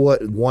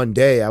one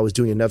day I was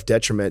doing enough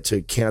detriment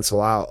to cancel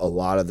out a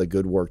lot of the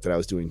good work that I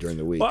was doing during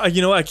the week. Well,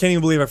 you know what? I can't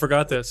even believe I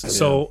forgot this.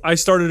 So I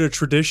started a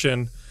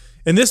tradition,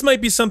 and this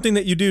might be something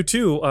that you do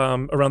too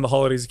around the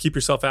holidays to keep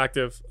yourself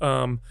active.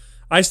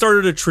 I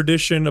started a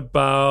tradition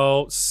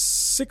about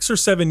 6 or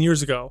 7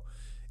 years ago,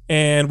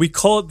 and we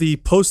call it the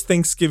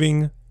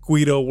post-Thanksgiving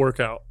Guido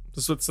workout.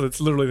 So it's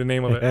literally the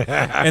name of it.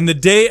 And the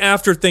day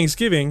after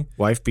Thanksgiving,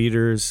 Wife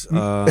beaters,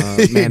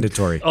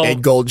 mandatory.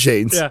 And gold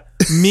chains. yeah,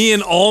 me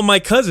and all my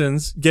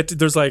cousins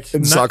there's like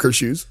And soccer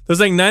shoes. There's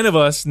like 9 of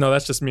us. No,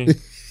 that's just me.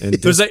 And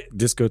There's like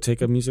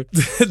discoteca music.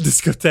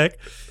 discotheque.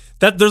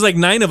 There's like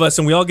 9 of us,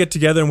 and we all get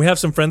together, and we have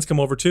some friends come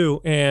over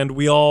too, and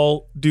we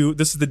all do.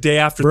 This is the day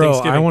after Bro,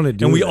 Thanksgiving, I wanna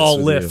do and we this all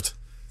with lift.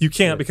 You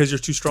can't because you're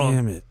too strong.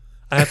 Damn it.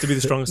 I have to be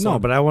the strongest. No,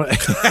 one. but I want.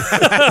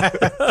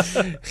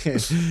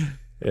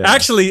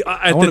 Actually,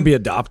 I want to be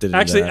adopted.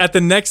 Actually, into that. at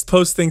the next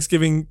post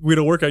Thanksgiving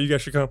Guido workout, you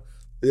guys should come.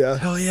 Yeah.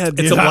 Hell yeah, dude.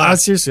 It's a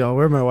blast. Seriously, I'll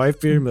wear my wife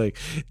beater and be like,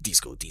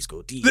 disco.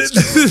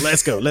 Let's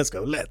go.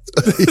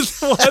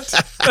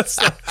 What? That's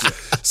not-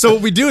 So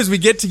what we do is we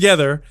get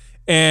together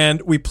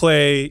and we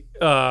play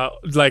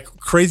like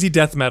crazy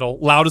death metal,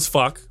 loud as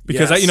fuck.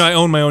 Because Yes. I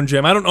own my own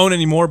gym. I don't own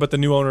anymore, but the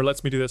new owner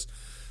lets me do this.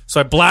 So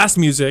I blast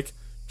music,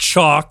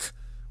 chalk.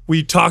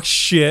 We talk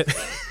shit.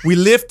 We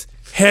lift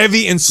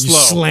heavy and You slow.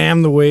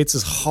 slam the weights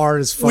as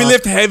hard as fuck. We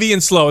lift heavy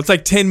and slow. It's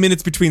like 10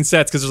 minutes between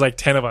sets because there's like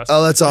 10 of us.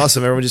 Oh, that's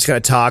awesome. Everyone just kind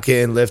of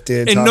talking,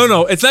 lifting. And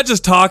no, it's not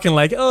just talking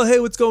like, oh, hey,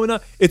 what's going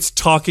on? It's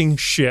talking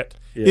shit.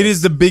 It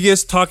is the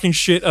biggest talking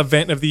shit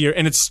event of the year.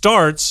 And it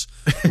starts,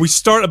 we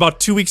start about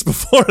 2 weeks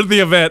before the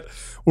event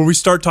where we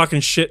start talking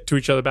shit to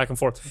each other back and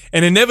forth.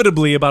 And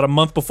inevitably, about a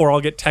month before,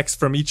 I'll get texts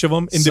from each of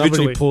them individually.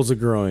 Somebody pulls a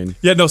groin.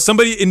 Yeah, no,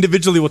 somebody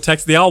individually will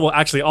text. All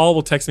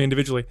will text me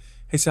individually.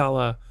 Hey,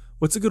 Sal,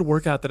 what's a good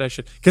workout that I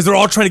should? Because they're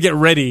all trying to get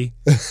ready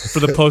for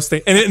the post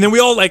thing. And then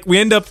we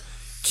end up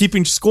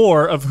keeping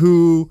score of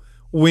who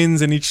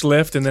wins in each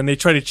lift, and then they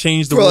try to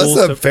change the Bro, rules.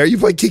 that's not fair. You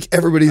probably kick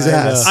everybody's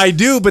ass. I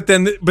do, but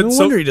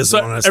wonder he doesn't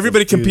want us to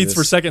everybody do competes this.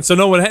 for second.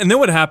 So and then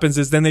what happens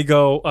is then they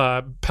go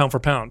pound for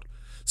pound.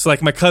 So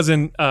like my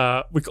cousin,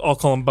 we all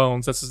call him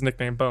Bones. That's his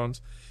nickname,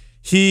 Bones.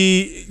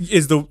 He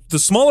is the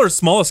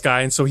smallest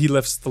guy, and so he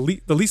lifts the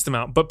least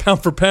amount. But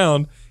pound for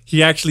pound,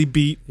 he actually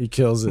beat He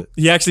kills it.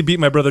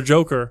 my brother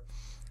Joker.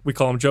 We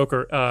call him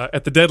Joker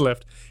at the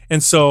deadlift.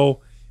 And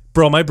so,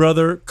 bro, my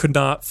brother could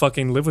not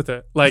fucking live with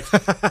it. Like,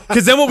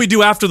 because then what we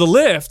do after the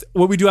lift,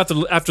 what we do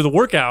after the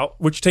workout,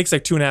 which takes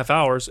like 2.5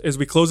 hours, is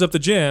we close up the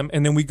gym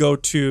and then we go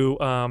to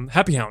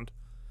Happy Hound,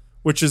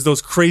 which is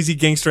those crazy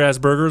gangster ass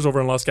burgers over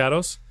in Los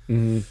Gatos.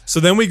 So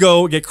then we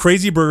go get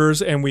crazy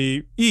burgers and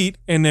we eat,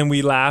 and then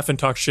we laugh and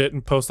talk shit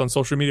and post on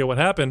social media what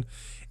happened.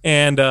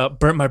 And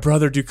my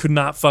brother, dude, could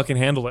not fucking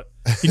handle it.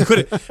 He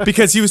couldn't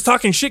because he was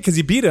talking shit because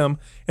he beat him.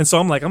 And so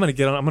I'm like, I'm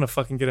gonna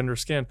fucking get under his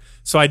skin.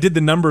 So I did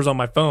the numbers on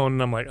my phone,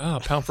 and I'm like,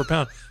 pound for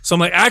pound. So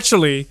I'm like,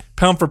 actually,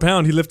 pound for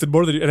pound, he lifted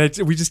more than you.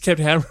 And we just kept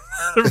hammering.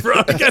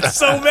 Bro, I got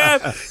so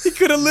mad. He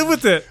couldn't live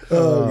with it. He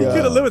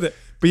couldn't live with it.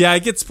 But yeah,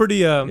 it gets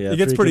pretty. It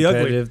gets pretty ugly.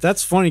 competitive.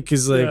 That's funny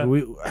because like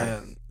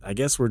Yeah. I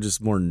guess we're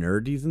just more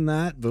nerdy than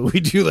that, but we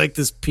do like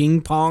this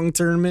ping pong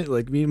tournament,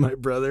 like me and my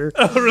brother.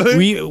 Oh,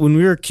 really? When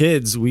we were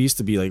kids, we used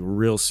to be like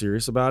real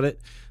serious about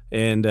it,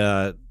 and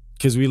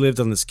because we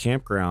lived on this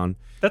campground.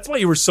 That's why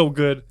you were so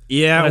good.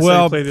 Yeah, when I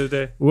saw you play the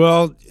other day.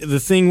 Well, the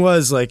thing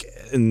was like,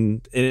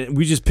 and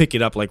we just pick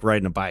it up like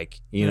riding a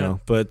bike, you know.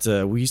 But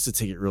we used to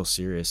take it real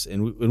serious,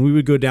 and when we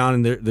would go down,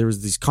 and there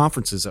was these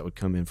conferences that would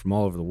come in from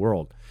all over the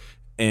world.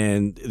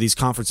 And these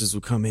conferences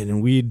would come in,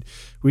 and we'd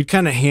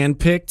kind of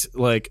handpicked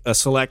like a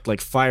select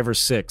like 5 or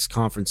 6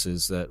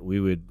 conferences that we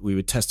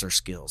would test our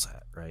skills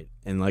at, right?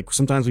 And like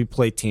sometimes we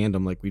play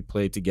tandem, like we'd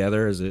play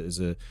together as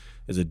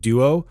a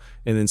duo,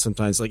 and then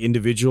sometimes like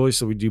individually.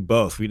 So we do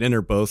both. We'd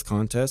enter both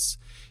contests,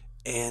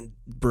 and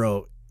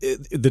bro,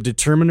 the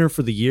determiner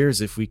for the year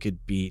is if we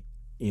could beat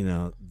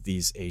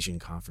these Asian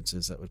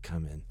conferences that would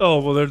come in. Oh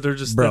well, they're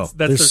just Bro, that's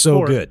they're their so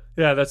sport. good.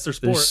 Yeah, that's their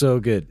sport. They're so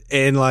good,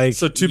 and like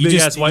So two you big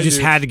just, ass white you just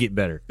dudes. had to get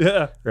better,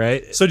 Yeah.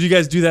 right? So do you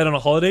guys do that on a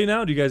holiday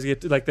now? Do you guys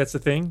get like that's the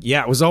thing?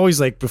 Yeah, it was always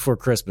like before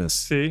Christmas.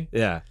 See,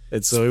 Yeah,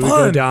 and so we would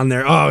fun. go down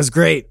there. Oh, it was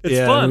great. It's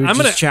yeah, fun. and I'm we'd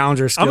gonna just challenge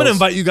our skills. I'm gonna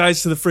invite you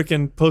guys to the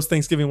freaking post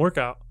Thanksgiving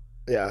workout.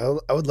 Yeah,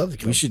 I would love to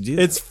come. We should do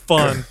that. It's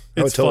fun.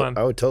 It's fun.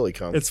 I would totally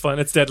come. It's fun.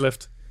 It's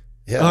deadlift.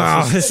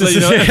 Yeah, Oh, this this is-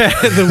 is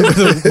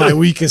you know- my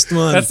weakest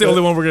one. That's the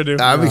only one we're gonna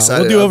do. I'm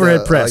excited. We'll do about overhead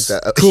that. press. I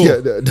like that. Cool.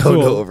 Yeah, no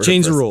Cool. overhead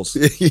Change the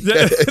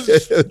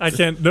press. rules. I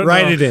can't. No,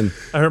 Write no. it in.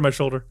 I hurt my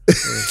shoulder.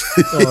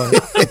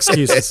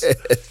 Excuses.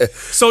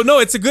 So no,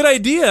 it's a good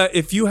idea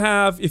if your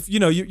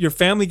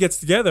family gets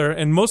together,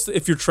 and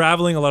if you're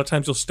traveling, a lot of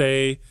times you'll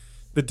stay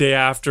the day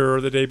after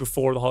or the day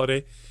before the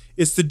holiday,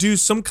 is to do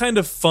some kind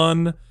of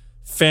fun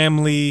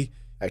family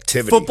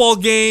Activity. football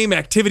game,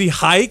 activity,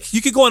 hike.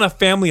 You could go on a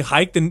family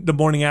hike the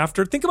morning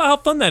after. Think about how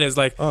fun that is.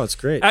 Like, Oh, it's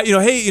great. hey,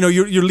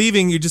 you're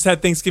leaving. You just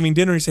had Thanksgiving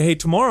dinner. And you say, hey,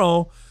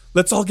 tomorrow,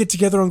 let's all get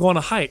together and go on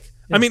a hike.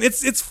 I mean,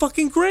 it's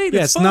fucking great.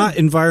 Yeah, it's fun. not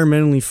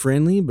environmentally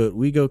friendly, but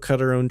we go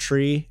cut our own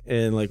tree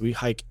and like we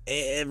hike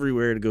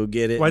everywhere to go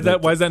get it. Why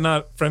is that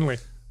not friendly?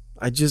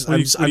 I just,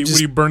 Would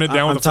you burn it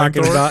down I'm with a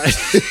talking flamethrower?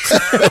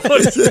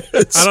 about.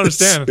 I don't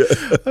understand.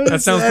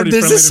 That sounds pretty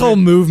There's friendly this to whole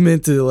me.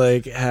 movement to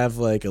like have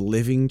like a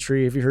living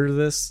tree. Have you heard of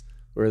this?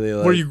 where they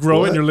like, Where you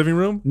grow it in your living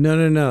room? No.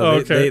 Oh,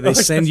 okay. They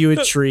send you a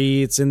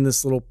tree. It's in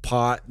this little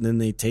pot, and then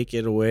they take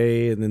it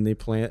away, and then they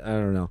plant. I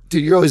don't know.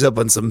 Dude, you're always up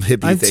on some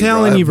hippie I'm thing.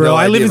 telling you, bro.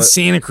 I live in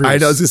Santa Cruz. I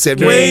know. I was gonna say.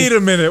 Wait a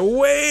minute.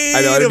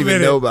 I didn't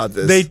even know about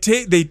this.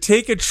 They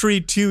take a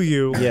tree to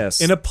you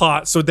Yes. in a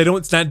pot so they don't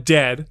it's not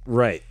dead.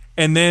 Right.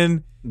 And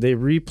then They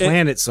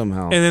replant it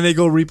somehow. and then they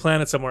go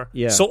replant it somewhere.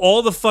 Yeah. So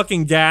all the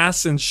fucking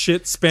gas and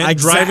shit spent Exact-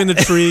 driving the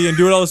tree and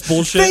doing all this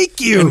bullshit. Thank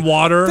you. And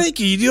water. Thank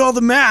you. You do all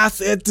the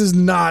math. It does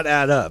not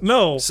add up.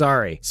 No.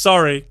 Sorry.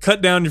 Sorry.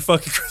 Cut down your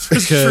fucking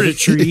Christmas Cut tree. a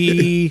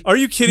tree. Are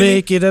you kidding me?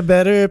 Make it a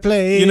better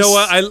place. You know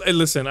what? I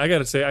listen. I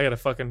gotta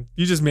fucking.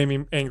 You just made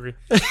me angry.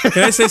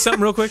 Can I say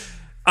something real quick?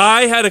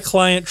 I had a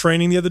client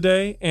training the other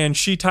day, and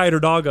she tied her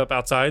dog up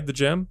outside the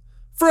gym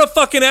for a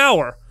fucking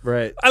hour.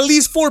 Right. At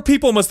least 4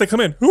 people must have come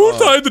in. Who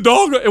tied the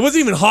dog up? It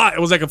wasn't even hot. It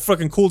was like a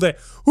fucking cool day.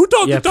 Who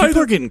tied Yeah, the dog people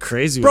are up? getting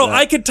crazy Bro, with that.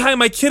 I could tie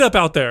my kid up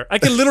out there. I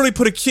could literally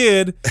put a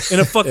kid in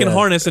a fucking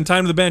harness and tie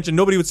him to the bench, and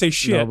nobody would say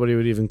shit. Nobody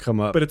would even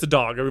come up. But it's a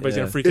dog. Everybody's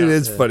Yeah. gonna freak It out.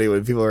 is funny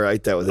when people are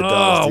like that with the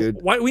dogs, Oh, dude.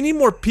 why we need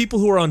more people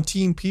who are on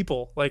team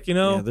people, like you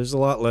know. Yeah, there's a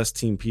lot less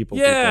team people.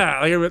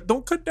 Yeah, like,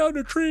 don't cut down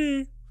the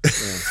tree.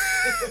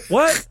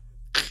 What?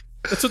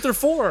 That's what they're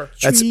for.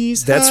 That's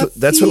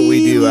what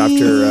we do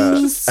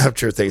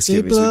after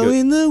Thanksgiving. They blow So we go,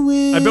 in the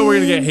wind. I bet we're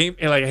gonna get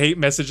hate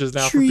messages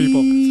now from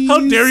people. How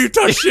dare you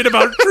talk shit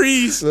about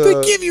trees?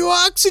 They give you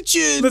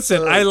oxygen.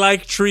 Listen, I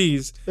like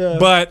trees,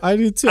 but I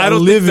do too. I I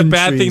don't live think it's a in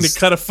bad thing trees. to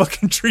cut a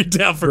fucking tree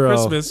down for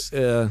Bro, Christmas.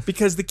 yeah.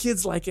 Because the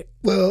kids like it.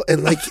 well,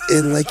 and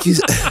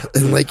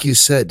like you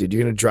said, dude,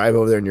 you're gonna drive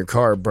over there in your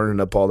car,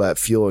 burning up all that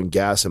fuel and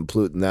gas and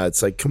polluting that.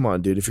 It's like, come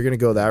on, dude. If you're gonna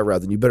go that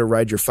route, then you better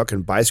ride your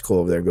fucking bicycle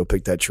over there and go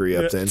pick that tree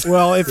up. Then,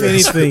 Well, if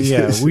anything,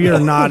 yeah, we are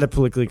not a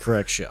politically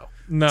correct show.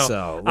 No,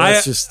 So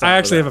let's just stop I with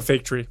actually that. have a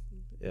fake tree.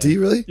 do you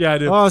really? Yeah, I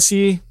do. Oh,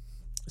 see,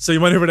 So you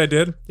want to hear what I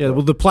did? yeah,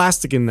 well, the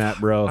plastic in that,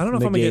 bro. I don't know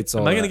if I'm gonna negates get.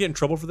 all Am I gonna that. get in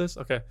trouble for this?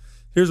 Okay,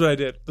 here's what I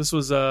did. This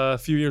was a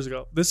few years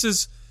ago. This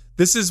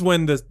is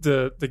when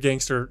the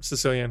gangster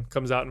Sicilian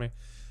comes out at me.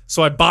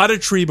 So I bought a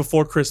tree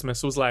before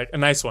Christmas. It was like a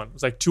nice one. It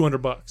was like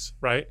 $200,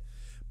 right?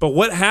 But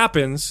what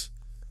happens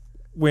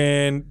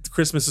when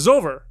Christmas is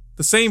over?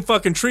 The same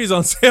fucking tree's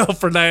on sale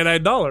for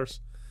 $99.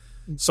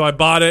 So I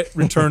bought it,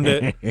 returned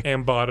it,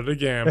 and bought it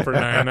again for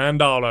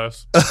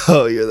 $99.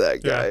 Oh, you're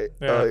that guy. Yeah,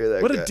 yeah. Oh, you're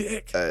that What guy. a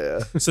dick. Yeah.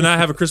 So now I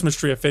have a Christmas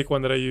tree, a fake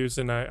one that I use,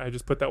 and I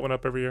just put that one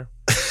up every year.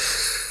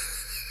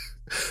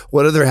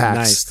 What other hacks?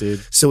 Nice,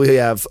 dude. So we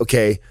have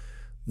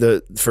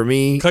for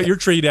me, Cut your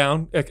tree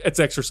down. It's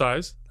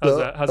exercise. How's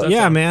that? How's that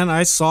Yeah, sound? man,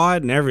 I saw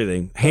it and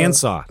everything.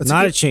 Handsaw,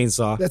 not a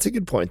chainsaw. That's a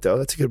good point, though.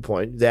 That's a good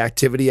point. The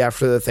activity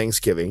after the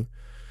Thanksgiving.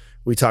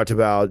 We talked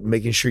about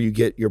making sure you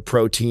get your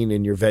protein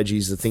and your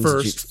veggies, the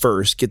things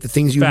first. Get the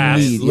things you Fast.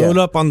 need. Load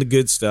Yeah. up on the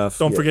good stuff.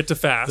 Don't forget to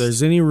fast. If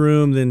there's any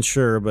room, then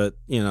sure, but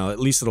at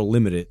least it'll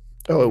limit it.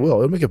 Oh, it will.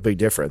 It'll make a big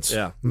difference.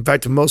 Yeah. In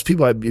fact, most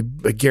people, I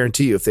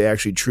guarantee you, if they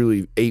actually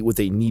truly ate what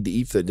they need to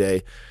eat for the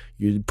day,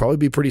 you'd probably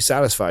be pretty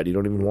satisfied. You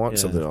don't even want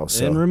something else.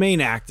 So. And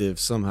remain active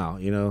somehow.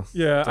 Yeah,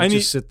 Don't I need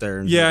just sit there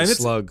and yeah, and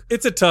slug.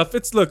 It's tough.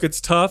 It's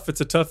tough. It's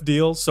a tough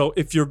deal. So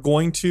if you're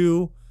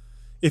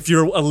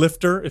a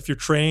lifter, if you're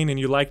trained and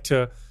you like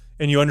to,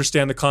 and you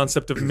understand the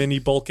concept of mini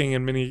bulking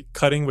and mini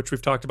cutting, which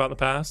we've talked about in the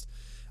past,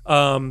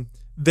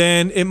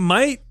 then it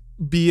might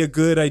be a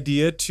good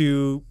idea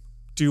to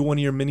do one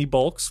of your mini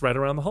bulks right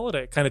around the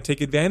holiday. Kind of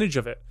take advantage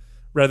of it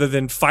rather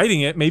than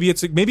fighting it. Maybe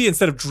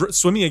instead of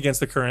swimming against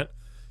the current,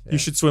 you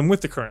should swim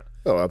with the current.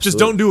 Oh, absolutely. Just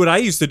don't do what I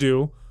used to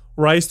do,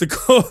 where I used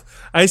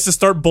to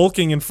start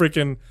bulking in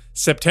freaking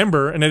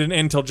September, and it didn't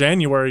end until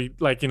January,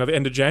 the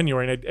end of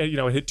January, and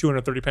I hit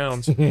 230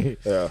 pounds,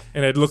 Yeah.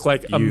 and I'd look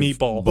like a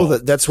meatball. Well,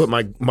 that's what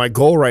my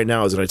goal right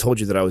now is, and I told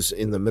you that I was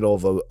in the middle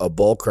of a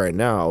bulk right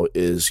now,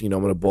 is, I'm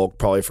going to bulk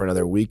probably for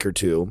another week or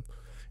two,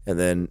 and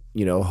then,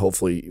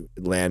 hopefully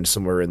land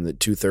somewhere in the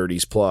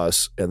 230s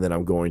plus, and then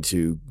I'm going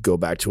to go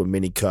back to a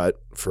mini cut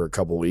for a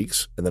couple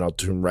weeks, and then I'll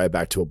turn right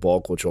back to a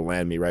bulk, which will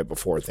land me right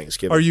before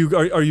Thanksgiving. Is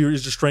your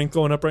strength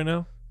going up right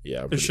now?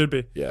 Yeah. It should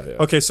be. Yeah.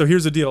 Okay, so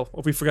here's the deal.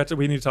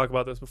 We need to talk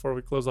about this before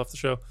we close off the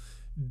show.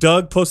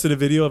 Doug posted a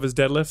video of his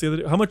deadlift the other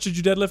day. How much did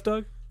you deadlift,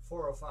 Doug?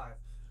 405.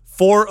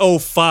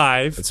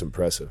 405. That's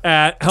impressive.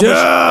 At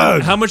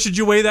how much did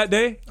you weigh that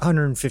day?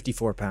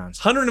 154 pounds.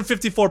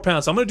 154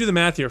 pounds. So I'm going to do the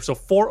math here. So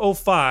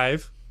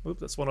 405. Oops,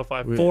 that's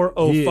 105.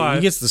 405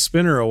 He gets the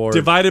spinner award.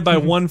 divided by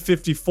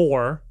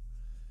 154.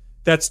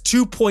 That's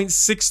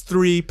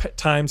 2.63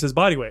 times his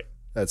body weight.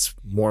 That's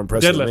more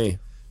impressive than Deadlift. me.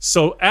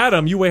 So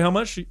Adam, you weigh how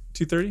much?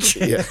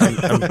 230? Yeah,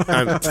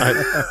 I'm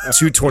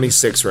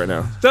 226 right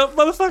now. That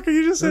motherfucker,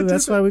 you just said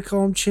That's why we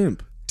call him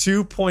Chimp.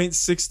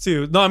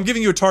 2.62. No, I'm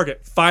giving you a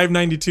target.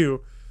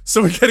 592.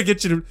 So we got to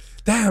get you to.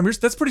 Damn,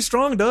 that's pretty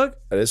strong, Doug.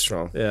 That is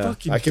strong. Yeah.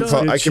 Fucking I could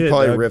Doug.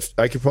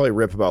 probably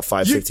rip about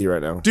 550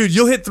 right now. Dude,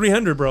 you'll hit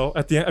 300, bro.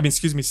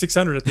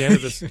 600 at the end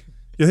of this.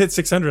 You'll hit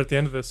 600 at the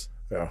end of this.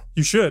 Yeah.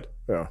 You should.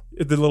 Yeah.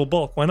 The little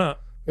bulk. Why not?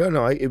 Yeah,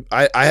 no,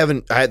 I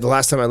haven't. The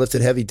last time I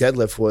lifted heavy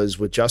deadlift was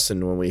with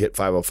Justin when we hit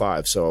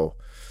 505. So,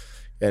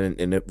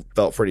 and it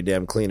felt pretty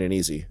damn clean and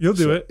easy. You'll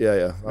do it.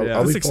 Yeah. I'll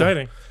That's be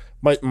exciting.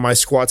 My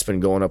squat's been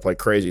going up like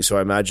crazy, so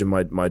I imagine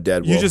my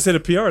dead will. You just hit a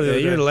PR the other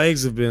your day.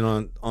 legs have been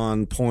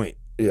on point.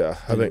 Yeah,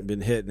 I've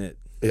been hitting it.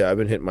 I've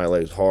been hitting my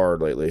legs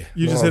hard lately.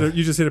 You just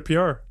hit a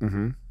PR.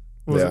 Mm-hmm.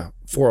 What was Yeah, it?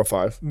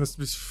 405. Must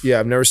be- Yeah,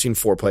 I've never seen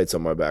 4 plates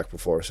on my back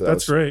before, so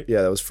That's great.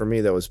 Yeah, that was for me.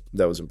 That was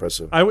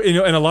impressive.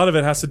 and a lot of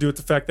it has to do with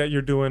the fact that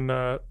you're doing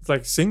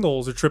like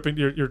singles or tripping.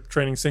 You're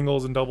training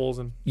singles and doubles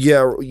and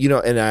Yeah,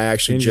 and I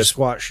actually And your just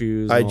squat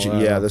shoes. I and all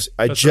that.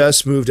 I That's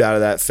just moved out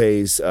of that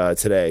phase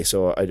today.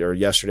 Or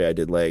yesterday I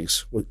did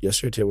legs.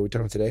 Yesterday, what were we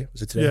talking about today?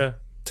 Was it today? yeah.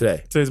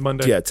 Today. Today's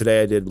Monday. Yeah,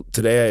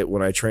 today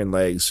when I trained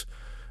legs,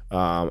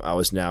 I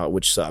was now,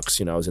 which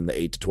sucks, I was in the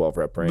 8 to 12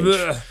 rep range.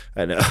 Blech.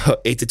 I know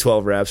 8 to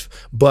 12 reps,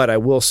 but I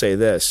will say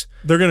this.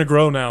 They're gonna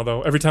grow now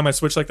though. Every time I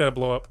switch like that, I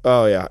blow up.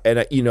 Oh yeah,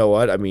 and you know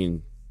what? I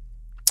mean,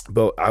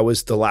 but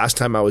the last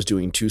time I was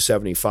doing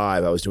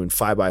 275, I was doing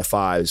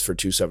 5x5s for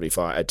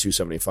 275 at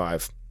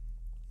 275.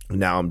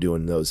 Now I'm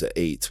doing those at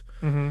 8.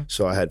 Mm-hmm.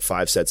 So I had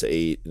 5 sets of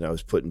 8, and I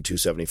was putting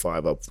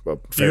 275 up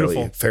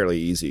Beautiful. fairly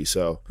easy.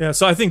 So Yeah,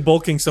 so I think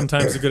bulking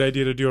sometimes is a good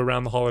idea to do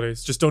around the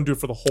holidays. Just don't do it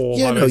for the whole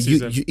holiday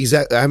season.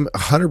 Exactly. I'm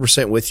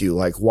 100% with you.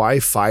 Like, why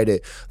fight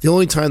it? The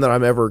only time that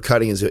I'm ever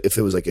cutting is if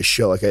it was like a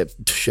show. Like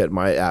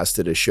my ass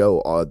did a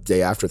show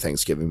day after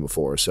Thanksgiving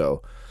before,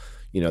 so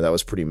that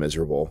was pretty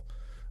miserable.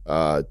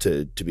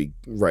 To be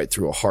right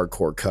through a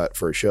hardcore cut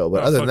for a show,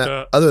 but other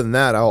than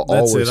that, I'll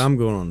That's always. it. I'm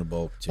going on the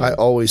bulk too. I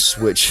always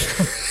switch.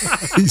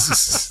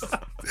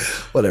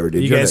 Whatever,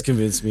 dude. you guys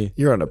convinced me.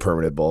 You're on a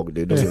permanent bulk,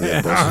 dude. Don't give me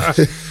that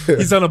bullshit.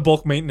 He's on a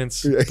bulk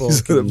maintenance. He's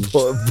on a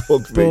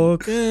bulk.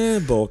 Bulk. We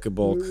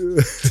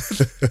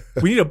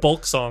need a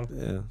bulk song.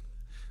 Yeah.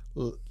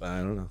 I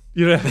don't know.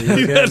 You know,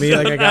 You look at me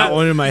like I got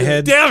one in my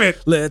head. Damn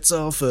it! Let's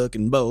all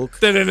fucking bulk.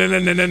 Dude,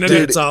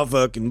 Let's all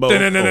fucking bulk. Oh,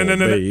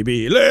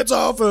 baby. Let's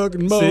all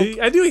fucking bulk.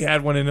 see, I knew he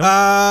had one in him.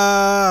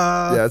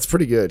 Yeah, it's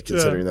pretty good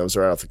considering that was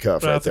right off the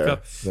cuff right Off the there.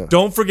 cuff. Yeah.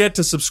 Don't forget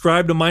to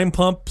subscribe to Mind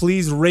Pump.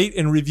 Please rate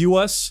and review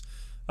us.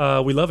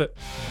 We love it.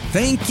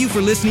 Thank you for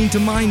listening to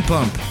Mind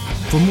Pump.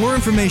 For more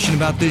information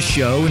about this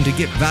show and to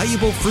get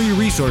valuable free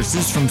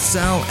resources from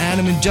Sal,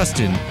 Adam, and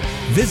Justin,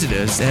 visit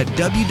us at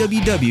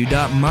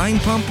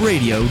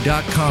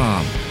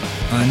www.mindpumpradio.com.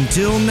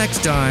 Until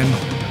next time,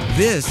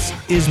 this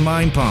is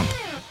Mind Pump.